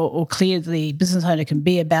or clear the business owner can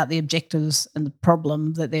be about the objectives and the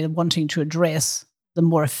problem that they're wanting to address, the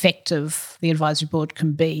more effective the advisory board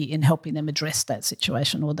can be in helping them address that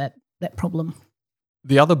situation or that problem.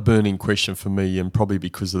 The other burning question for me, and probably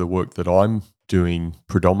because of the work that I'm doing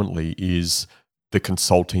predominantly, is the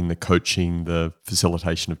consulting, the coaching, the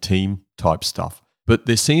facilitation of team type stuff. But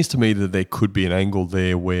there seems to me that there could be an angle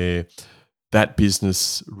there where that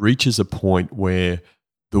business reaches a point where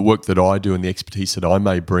the work that I do and the expertise that I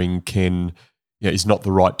may bring is not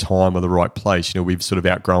the right time or the right place. We've sort of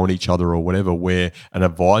outgrown each other or whatever, where an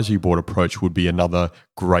advisory board approach would be another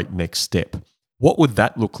great next step. What would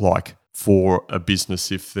that look like for a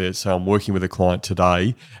business if they're, say, I'm working with a client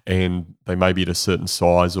today and they may be at a certain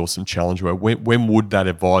size or some challenge? When would that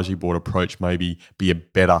advisory board approach maybe be a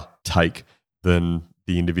better take than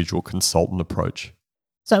the individual consultant approach?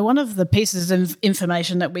 So one of the pieces of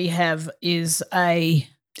information that we have is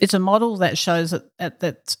it's a model that shows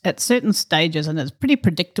that at certain stages, and it's pretty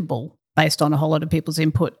predictable based on a whole lot of people's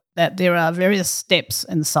input, that there are various steps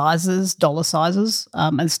and sizes, dollar sizes,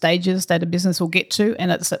 and stages that a business will get to.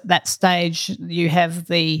 And it's at that stage you have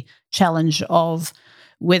the challenge of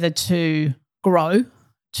whether to grow,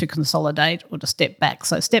 to consolidate, or to step back.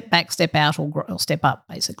 So step back, step out, or step up,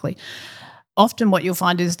 basically. Often what you'll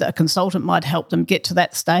find is that a consultant might help them get to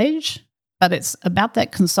that stage, but it's about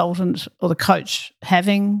that consultant or the coach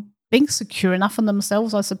being secure enough in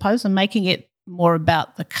themselves, I suppose, and making it more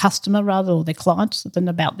about the customer rather, or their client, than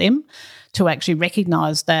about them, to actually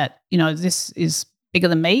recognise that, this is bigger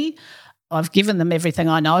than me. I've given them everything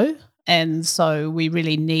I know, and so we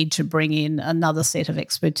really need to bring in another set of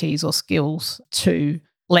expertise or skills to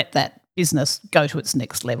let that business go to its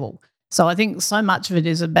next level. So I think so much of it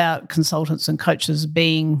is about consultants and coaches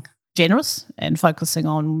being generous and focusing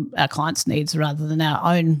on our clients' needs rather than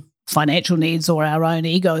our own financial needs or our own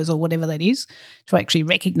egos or whatever that is, to actually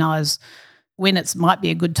recognise when it might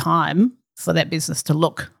be a good time for that business to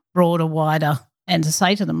look broader, wider, and to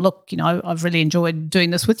say to them, look, I've really enjoyed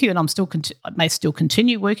doing this with you, and I may still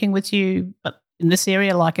continue working with you, but in this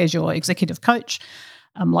area, like as your executive coach,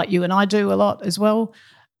 like you and I do a lot as well.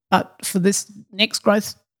 But for this next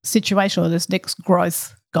growth situation or this next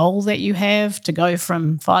growth goal that you have to go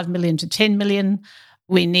from 5 million to 10 million,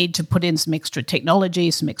 we need to put in some extra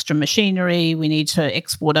technology, some extra machinery. We need to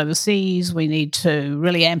export overseas. We need to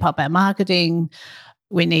really amp up our marketing.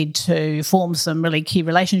 We need to form some really key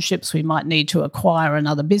relationships. We might need to acquire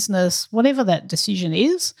another business, whatever that decision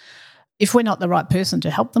is. If we're not the right person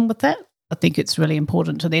to help them with that, I think it's really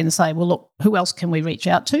important to then say, well, look, who else can we reach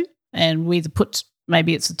out to? And we either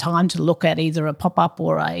maybe it's a time to look at either a pop-up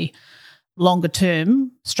or a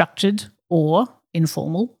longer-term structured or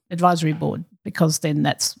informal advisory board, because then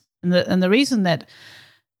and the reason that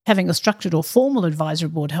having a structured or formal advisory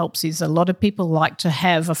board helps is a lot of people like to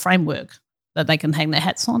have a framework that they can hang their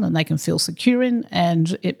hats on and they can feel secure in,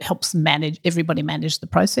 and it helps everybody manage the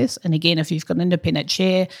process. And again, if you've got an independent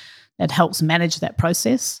chair that helps manage that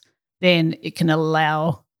process, then it can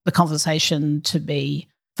allow the conversation to be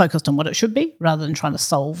focused on what it should be rather than trying to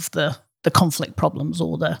solve the conflict problems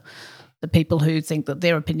or the people who think that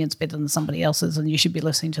their opinion's better than somebody else's and you should be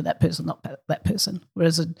listening to that person, not that person.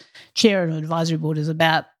 Whereas a chair and an advisory board is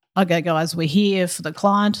about, okay, guys, we're here for the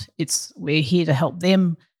client. We're here to help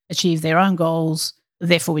them achieve their own goals.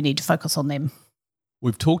 Therefore, we need to focus on them.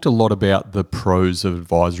 We've talked a lot about the pros of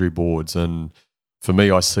advisory boards, and for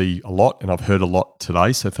me, I see a lot and I've heard a lot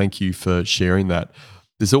today, so thank you for sharing that.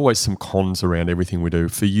 There's always some cons around everything we do.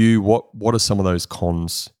 For you, what are some of those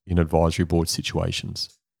cons in advisory board situations?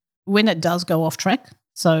 When it does go off track,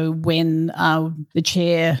 so when the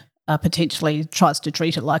chair potentially tries to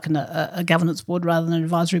treat it like a governance board rather than an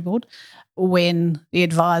advisory board, when the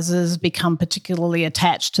advisors become particularly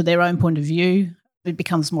attached to their own point of view, it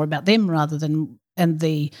becomes more about them rather than, and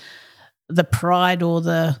the pride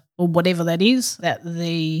or whatever that is, that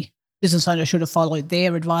the business owner should have followed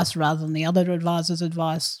their advice rather than the other advisor's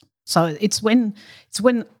advice. So it's when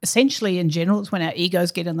essentially in general, it's when our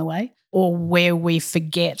egos get in the way, or where we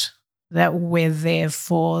forget that we're there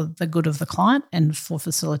for the good of the client and for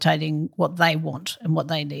facilitating what they want and what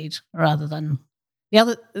they need, rather than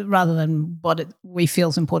what we feel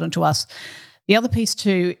is important to us. The other piece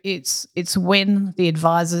too, it's when the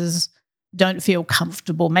advisors don't feel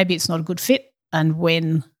comfortable, maybe it's not a good fit, and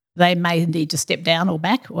when they may need to step down or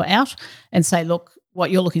back or out and say, look,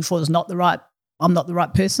 what you're looking for is I'm not the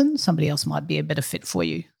right person, somebody else might be a better fit for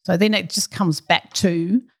you. So then it just comes back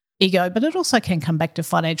to ego, but it also can come back to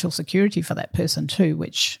financial security for that person too,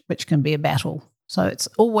 which can be a battle. So it's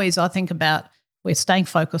always, I think, about we're staying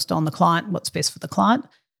focused on the client, what's best for the client,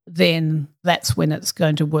 then that's when it's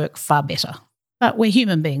going to work far better. But we're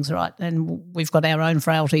human beings, right? And we've got our own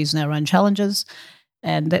frailties and our own challenges,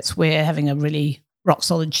 and that's where having a really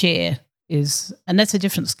rock-solid chair is, and that's a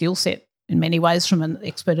different skill set in many ways from an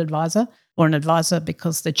expert advisor or an advisor,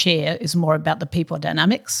 because the chair is more about the people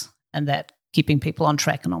dynamics and that keeping people on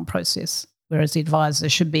track and on process, whereas the advisor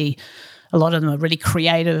should be, a lot of them are really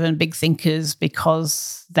creative and big thinkers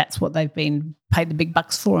because that's what they've been paid the big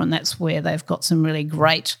bucks for, and that's where they've got some really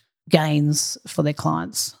great gains for their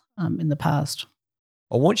clients in the past.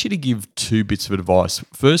 I want you to give two bits of advice.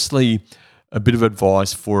 Firstly, a bit of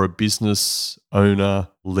advice for a business owner,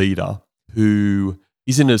 leader who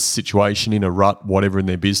is in a situation, in a rut, whatever in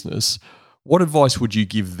their business, what advice would you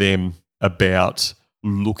give them about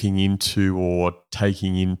looking into or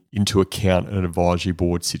taking into account an advisory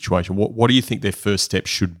board situation? What do you think their first step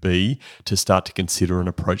should be to start to consider an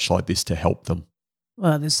approach like this to help them?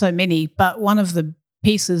 Well, there's so many, but one of the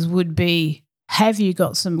pieces would be, have you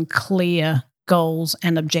got some clear goals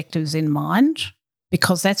and objectives in mind?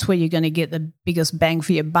 Because that's where you're going to get the biggest bang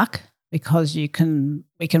for your buck, because we can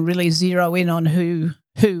really zero in on who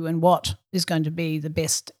and what is going to be the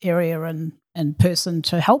best area and person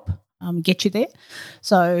to help get you there.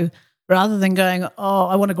 So rather than going, oh,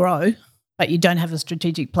 I want to grow, but you don't have a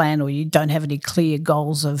strategic plan or you don't have any clear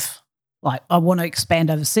goals of like, I want to expand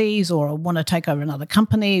overseas, or I want to take over another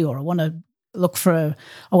company, or I want to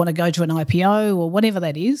I want to go to an IPO, or whatever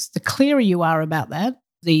that is, the clearer you are about that,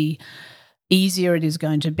 the easier it is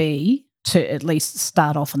going to be to at least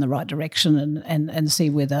start off in the right direction and see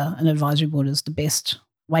whether an advisory board is the best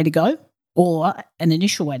way to go or an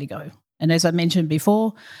initial way to go. And as I mentioned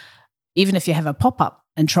before, even if you have a pop-up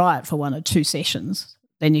and try it for 1 or 2 sessions,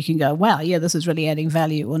 then you can go, wow, yeah, this is really adding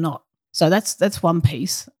value or not. So that's one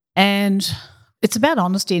piece. And it's about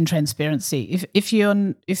honesty and transparency. If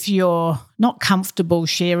you're not comfortable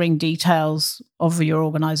sharing details of your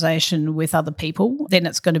organisation with other people, then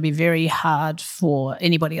it's going to be very hard for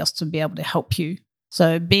anybody else to be able to help you.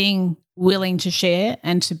 So being willing to share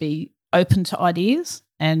and to be open to ideas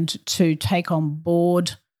and to take on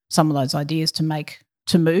board some of those ideas to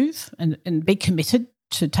move and be committed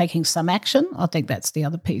to taking some action, I think that's the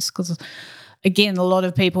other piece. Because, again, a lot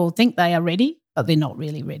of people think they are ready, but they're not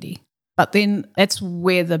really ready. But then that's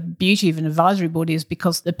where the beauty of an advisory board is,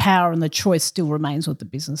 because the power and the choice still remains with the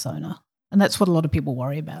business owner. And that's what a lot of people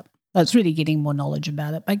worry about. So it's really getting more knowledge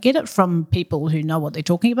about it. But get it from people who know what they're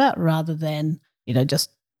talking about rather than,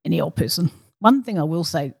 just any old person. One thing I will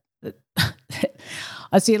say, that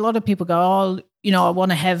I see a lot of people go, I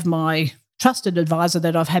want to have my trusted advisor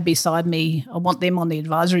that I've had beside me. I want them on the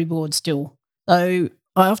advisory board still. So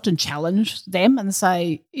I often challenge them and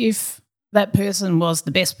say, if that person was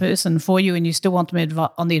the best person for you and you still want them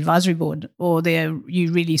on the advisory board, or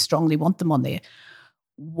you really strongly want them on there,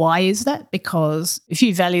 why is that? Because if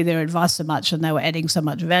you value their advice so much and they were adding so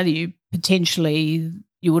much value, potentially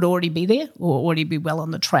you would already be there or already be well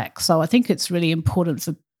on the track. So I think it's really important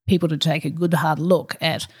for people to take a good hard look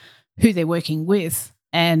at who they're working with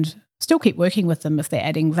and still keep working with them if they're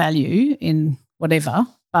adding value in whatever,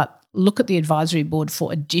 but look at the advisory board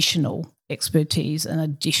for additional expertise and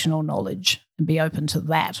additional knowledge and be open to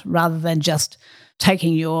that, rather than just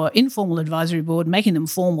taking your informal advisory board, making them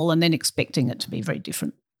formal and then expecting it to be very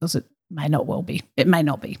different, because it may not well be. It may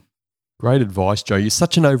not be. Great advice, Jo. You're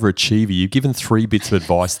such an overachiever. You've given 3 bits of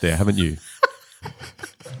advice there, haven't you?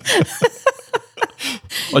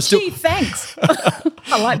 Gee, thanks.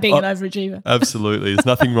 I like being an overachiever. Absolutely. There's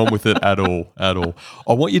nothing wrong with it at all.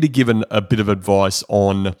 I want you to give a bit of advice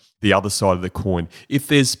on the other side of the coin. If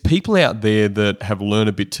there's people out there that have learned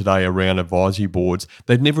a bit today around advisory boards,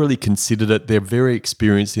 they've never really considered it, they're very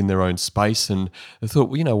experienced in their own space, and they thought,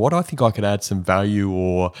 well, you know what, I think I could add some value,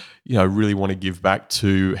 or, really want to give back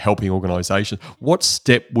to helping organisations. What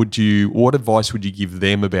advice would you give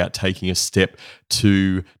them about taking a step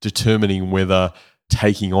to determining whether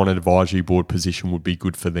taking on an advisory board position would be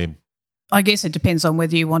good for them? I guess it depends on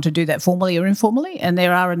whether you want to do that formally or informally. And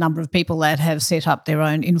there are a number of people that have set up their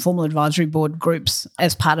own informal advisory board groups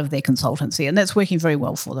as part of their consultancy, and that's working very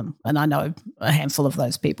well for them. And I know a handful of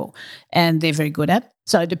those people, and they're very good at it.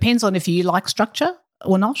 So it depends on if you like structure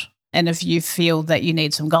or not, and if you feel that you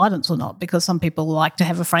need some guidance or not, because some people like to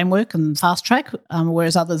have a framework and fast track,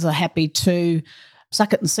 whereas others are happy to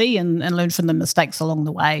suck it and see and learn from the mistakes along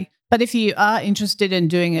the way. But if you are interested in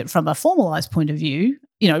doing it from a formalised point of view,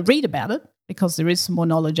 read about it, because there is some more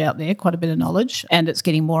knowledge out there, quite a bit of knowledge, and it's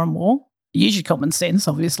getting more and more. Usually common sense,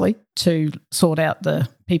 obviously, to sort out the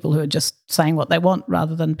people who are just saying what they want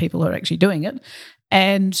rather than people who are actually doing it.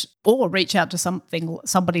 Or reach out to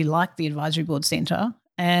somebody like the Advisory Board Centre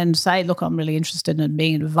and say, look, I'm really interested in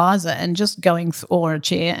being an advisor, and just or a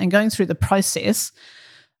chair, and going through the process,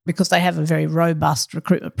 because they have a very robust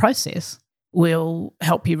recruitment process, will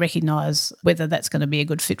help you recognise whether that's going to be a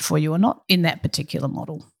good fit for you or not in that particular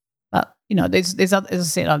model. But, there's other, as I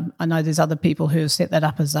said, I know there's other people who have set that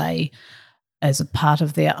up as a part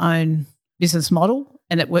of their own business model,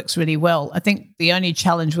 and it works really well. I think the only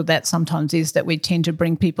challenge with that sometimes is that we tend to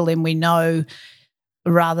bring people in we know,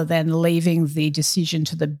 rather than leaving the decision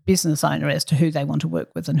to the business owner as to who they want to work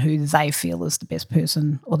with and who they feel is the best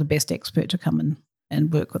person or the best expert to come in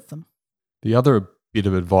and work with them. The other bit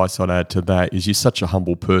of advice I'd add to that is you're such a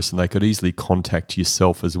humble person, they could easily contact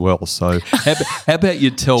yourself as well. So how about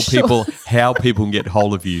you tell people how people can get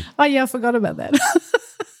hold of you? Oh, yeah, I forgot about that.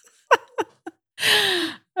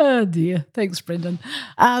 Oh, dear. Thanks, Brendan.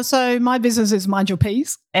 So my business is Mind Your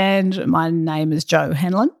Peas, and my name is Jo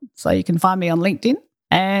Hanlon. So you can find me on LinkedIn.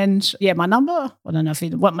 And, yeah, my number, I don't know if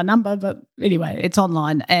you want my number, but anyway, it's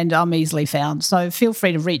online and I'm easily found. So feel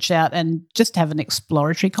free to reach out and just have an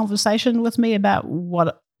exploratory conversation with me about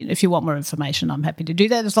what, if you want more information, I'm happy to do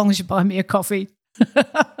that as long as you buy me a coffee.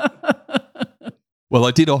 Well,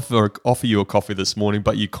 I did offer you a coffee this morning,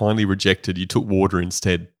 but you kindly rejected. You took water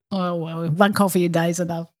instead. Oh, well, one coffee a day is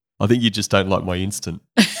enough. I think you just don't like my instant.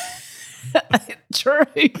 True.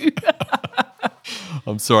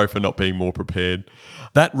 I'm sorry for not being more prepared.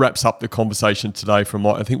 That wraps up the conversation today.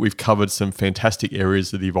 I think we've covered some fantastic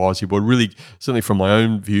areas of the advisory board, really, certainly from my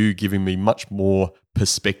own view, giving me much more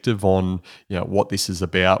perspective on what this is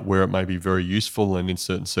about, where it may be very useful and in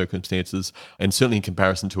certain circumstances, and certainly in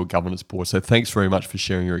comparison to a governance board. So thanks very much for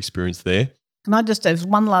sharing your experience there. Can I just have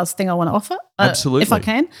one last thing I want to offer? Absolutely. If I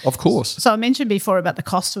can. Of course. So I mentioned before about the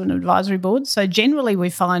cost of an advisory board. So generally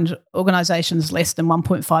we find organisations less than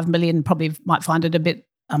 1.5 million probably might find it a bit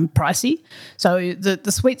pricey. So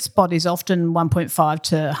the sweet spot is often 1.5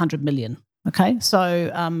 to 100 million. Okay,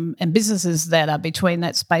 so and businesses that are between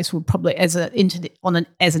that space will probably, as an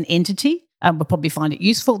entity, will probably find it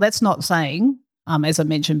useful. That's not saying, as I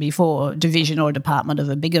mentioned before, division or a department of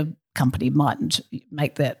a bigger company mightn't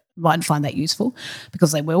find that useful,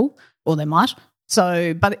 because they will or they might.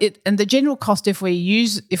 So, and the general cost, if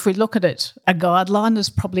we look at it, a guideline is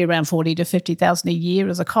probably around 40 to 50,000 a year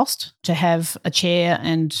as a cost to have a chair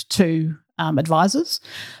and two advisors,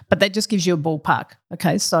 but that just gives you a ballpark.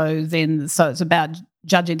 Okay, so it's about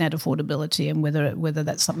judging that affordability and whether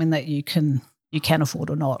that's something that you can afford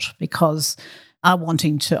or not, because are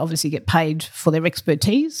wanting to obviously get paid for their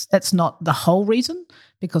expertise. That's not the whole reason,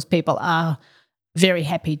 because people are very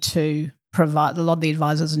happy to provide. A lot of the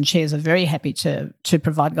advisors and chairs are very happy to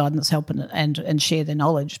provide guidance, help, and share their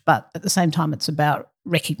knowledge. But at the same time, it's about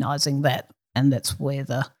recognising that, and that's where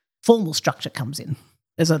the formal structure comes in.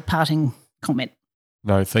 There's a parting comment.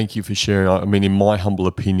 No, thank you for sharing. I mean, in my humble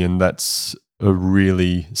opinion, that's a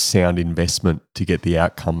really sound investment to get the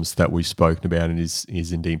outcomes that we've spoken about, and is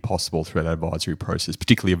indeed possible through that advisory process,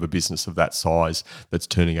 particularly of a business of that size that's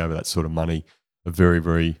turning over that sort of money. A very,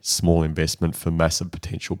 very small investment for massive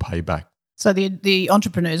potential payback. So the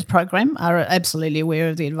entrepreneurs program are absolutely aware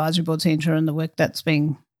of the advisory board centre and the work that's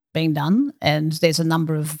being done, and there's a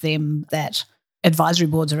number of them that advisory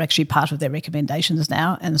boards are actually part of their recommendations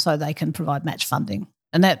now, and so they can provide match funding.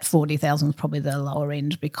 And that 40,000 is probably the lower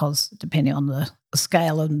end, because depending on the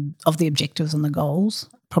scale of the objectives and the goals,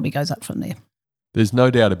 probably goes up from there. There's no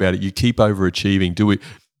doubt about it. You keep overachieving.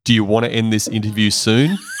 Do you want to end this interview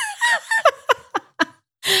soon?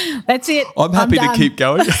 That's it. I'm happy to keep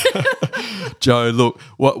going. Jo, look,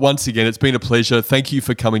 once again, it's been a pleasure. Thank you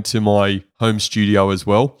for coming to my home studio as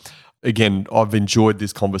well. Again, I've enjoyed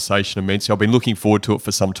this conversation immensely. I've been looking forward to it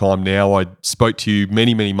for some time now. I spoke to you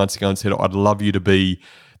many, many months ago and said I'd love you to be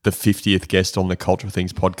the 50th guest on the Culture of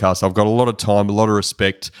Things podcast. I've got a lot of time, a lot of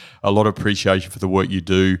respect, a lot of appreciation for the work you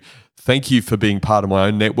do. Thank you for being part of my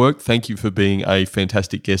own network. Thank you for being a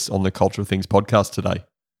fantastic guest on the Culture of Things podcast today.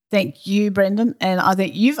 Thank you, Brendan. And I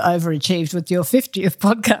think you've overachieved with your 50th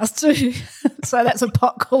podcast too. So that's a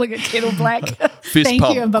pot calling a kettle black. Fist Thank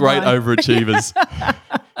pump. you, and great overachievers.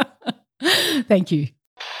 Thank you.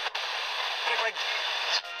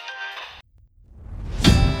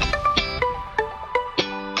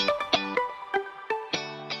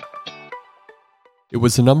 It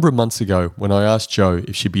was a number of months ago when I asked Jo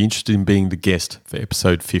if she'd be interested in being the guest for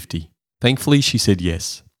episode 50. Thankfully, she said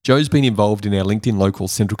yes. Jo's been involved in our LinkedIn local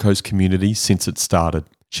Central Coast community since it started.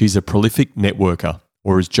 She's a prolific networker,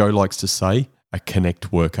 or as Jo likes to say, a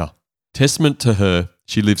connect worker. Testament to her,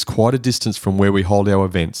 she lives quite a distance from where we hold our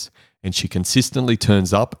events, and she consistently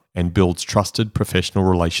turns up and builds trusted professional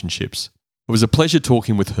relationships. It was a pleasure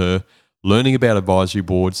talking with her, learning about advisory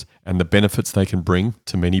boards and the benefits they can bring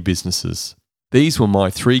to many businesses. These were my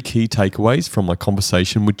 3 key takeaways from my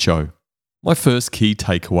conversation with Jo. My first key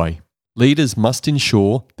takeaway: leaders must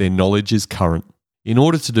ensure their knowledge is current. In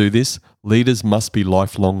order to do this, leaders must be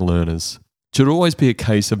lifelong learners. It should always be a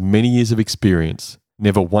case of many years of experience,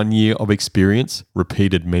 never 1 year of experience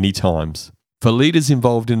repeated many times. For leaders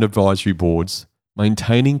involved in advisory boards,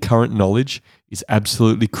 maintaining current knowledge is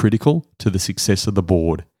absolutely critical to the success of the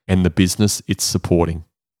board and the business it's supporting.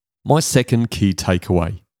 My second key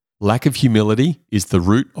takeaway: lack of humility is the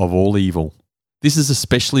root of all evil. This is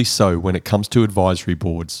especially so when it comes to advisory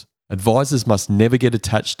boards. Advisors must never get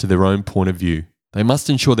attached to their own point of view. They must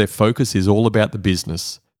ensure their focus is all about the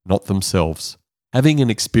business, not themselves. Having an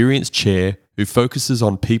experienced chair who focuses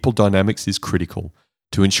on people dynamics is critical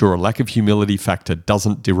to ensure a lack of humility factor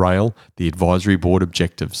doesn't derail the advisory board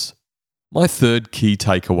objectives. My third key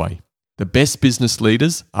takeaway: the best business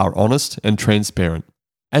leaders are honest and transparent.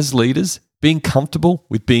 As leaders, being comfortable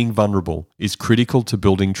with being vulnerable is critical to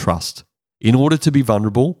building trust. In order to be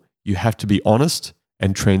vulnerable, you have to be honest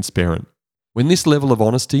and transparent. When this level of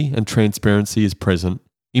honesty and transparency is present,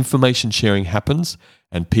 information sharing happens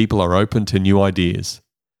and people are open to new ideas.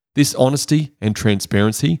 This honesty and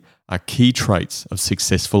transparency are key traits of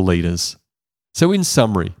successful leaders. So in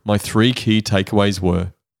summary, my 3 key takeaways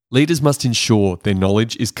were: leaders must ensure their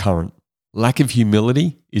knowledge is current. Lack of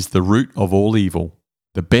humility is the root of all evil.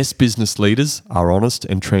 The best business leaders are honest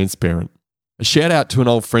and transparent. A shout out to an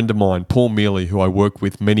old friend of mine, Paul Mealy, who I worked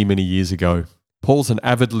with many, many years ago. Paul's an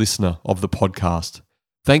avid listener of the podcast.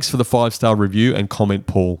 Thanks for the 5-star review and comment,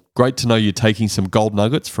 Paul. Great to know you're taking some gold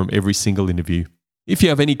nuggets from every single interview. If you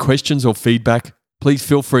have any questions or feedback, please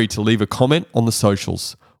feel free to leave a comment on the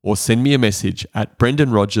socials or send me a message at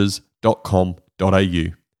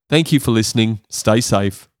brendanrogers.com.au. Thank you for listening. Stay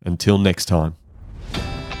safe. Until next time.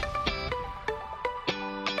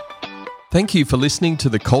 Thank you for listening to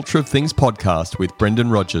the Culture of Things podcast with Brendan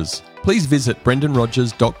Rogers. Please visit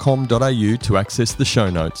brendanrogers.com.au to access the show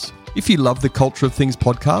notes. If you love the Culture of Things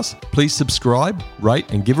podcast, please subscribe, rate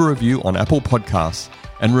and give a review on Apple Podcasts.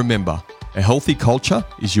 And remember, a healthy culture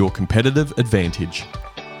is your competitive advantage.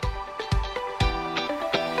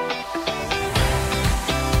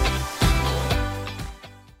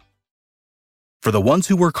 For the ones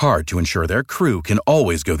who work hard to ensure their crew can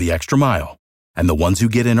always go the extra mile, and the ones who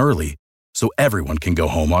get in early so everyone can go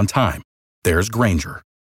home on time, there's Grainger,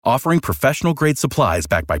 offering professional-grade supplies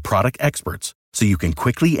backed by product experts so you can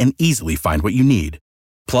quickly and easily find what you need.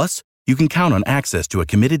 Plus, you can count on access to a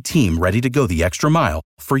committed team ready to go the extra mile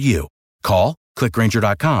for you. Call, click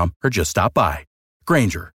Grainger.com, or just stop by.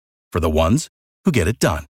 Grainger, for the ones who get it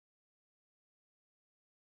done.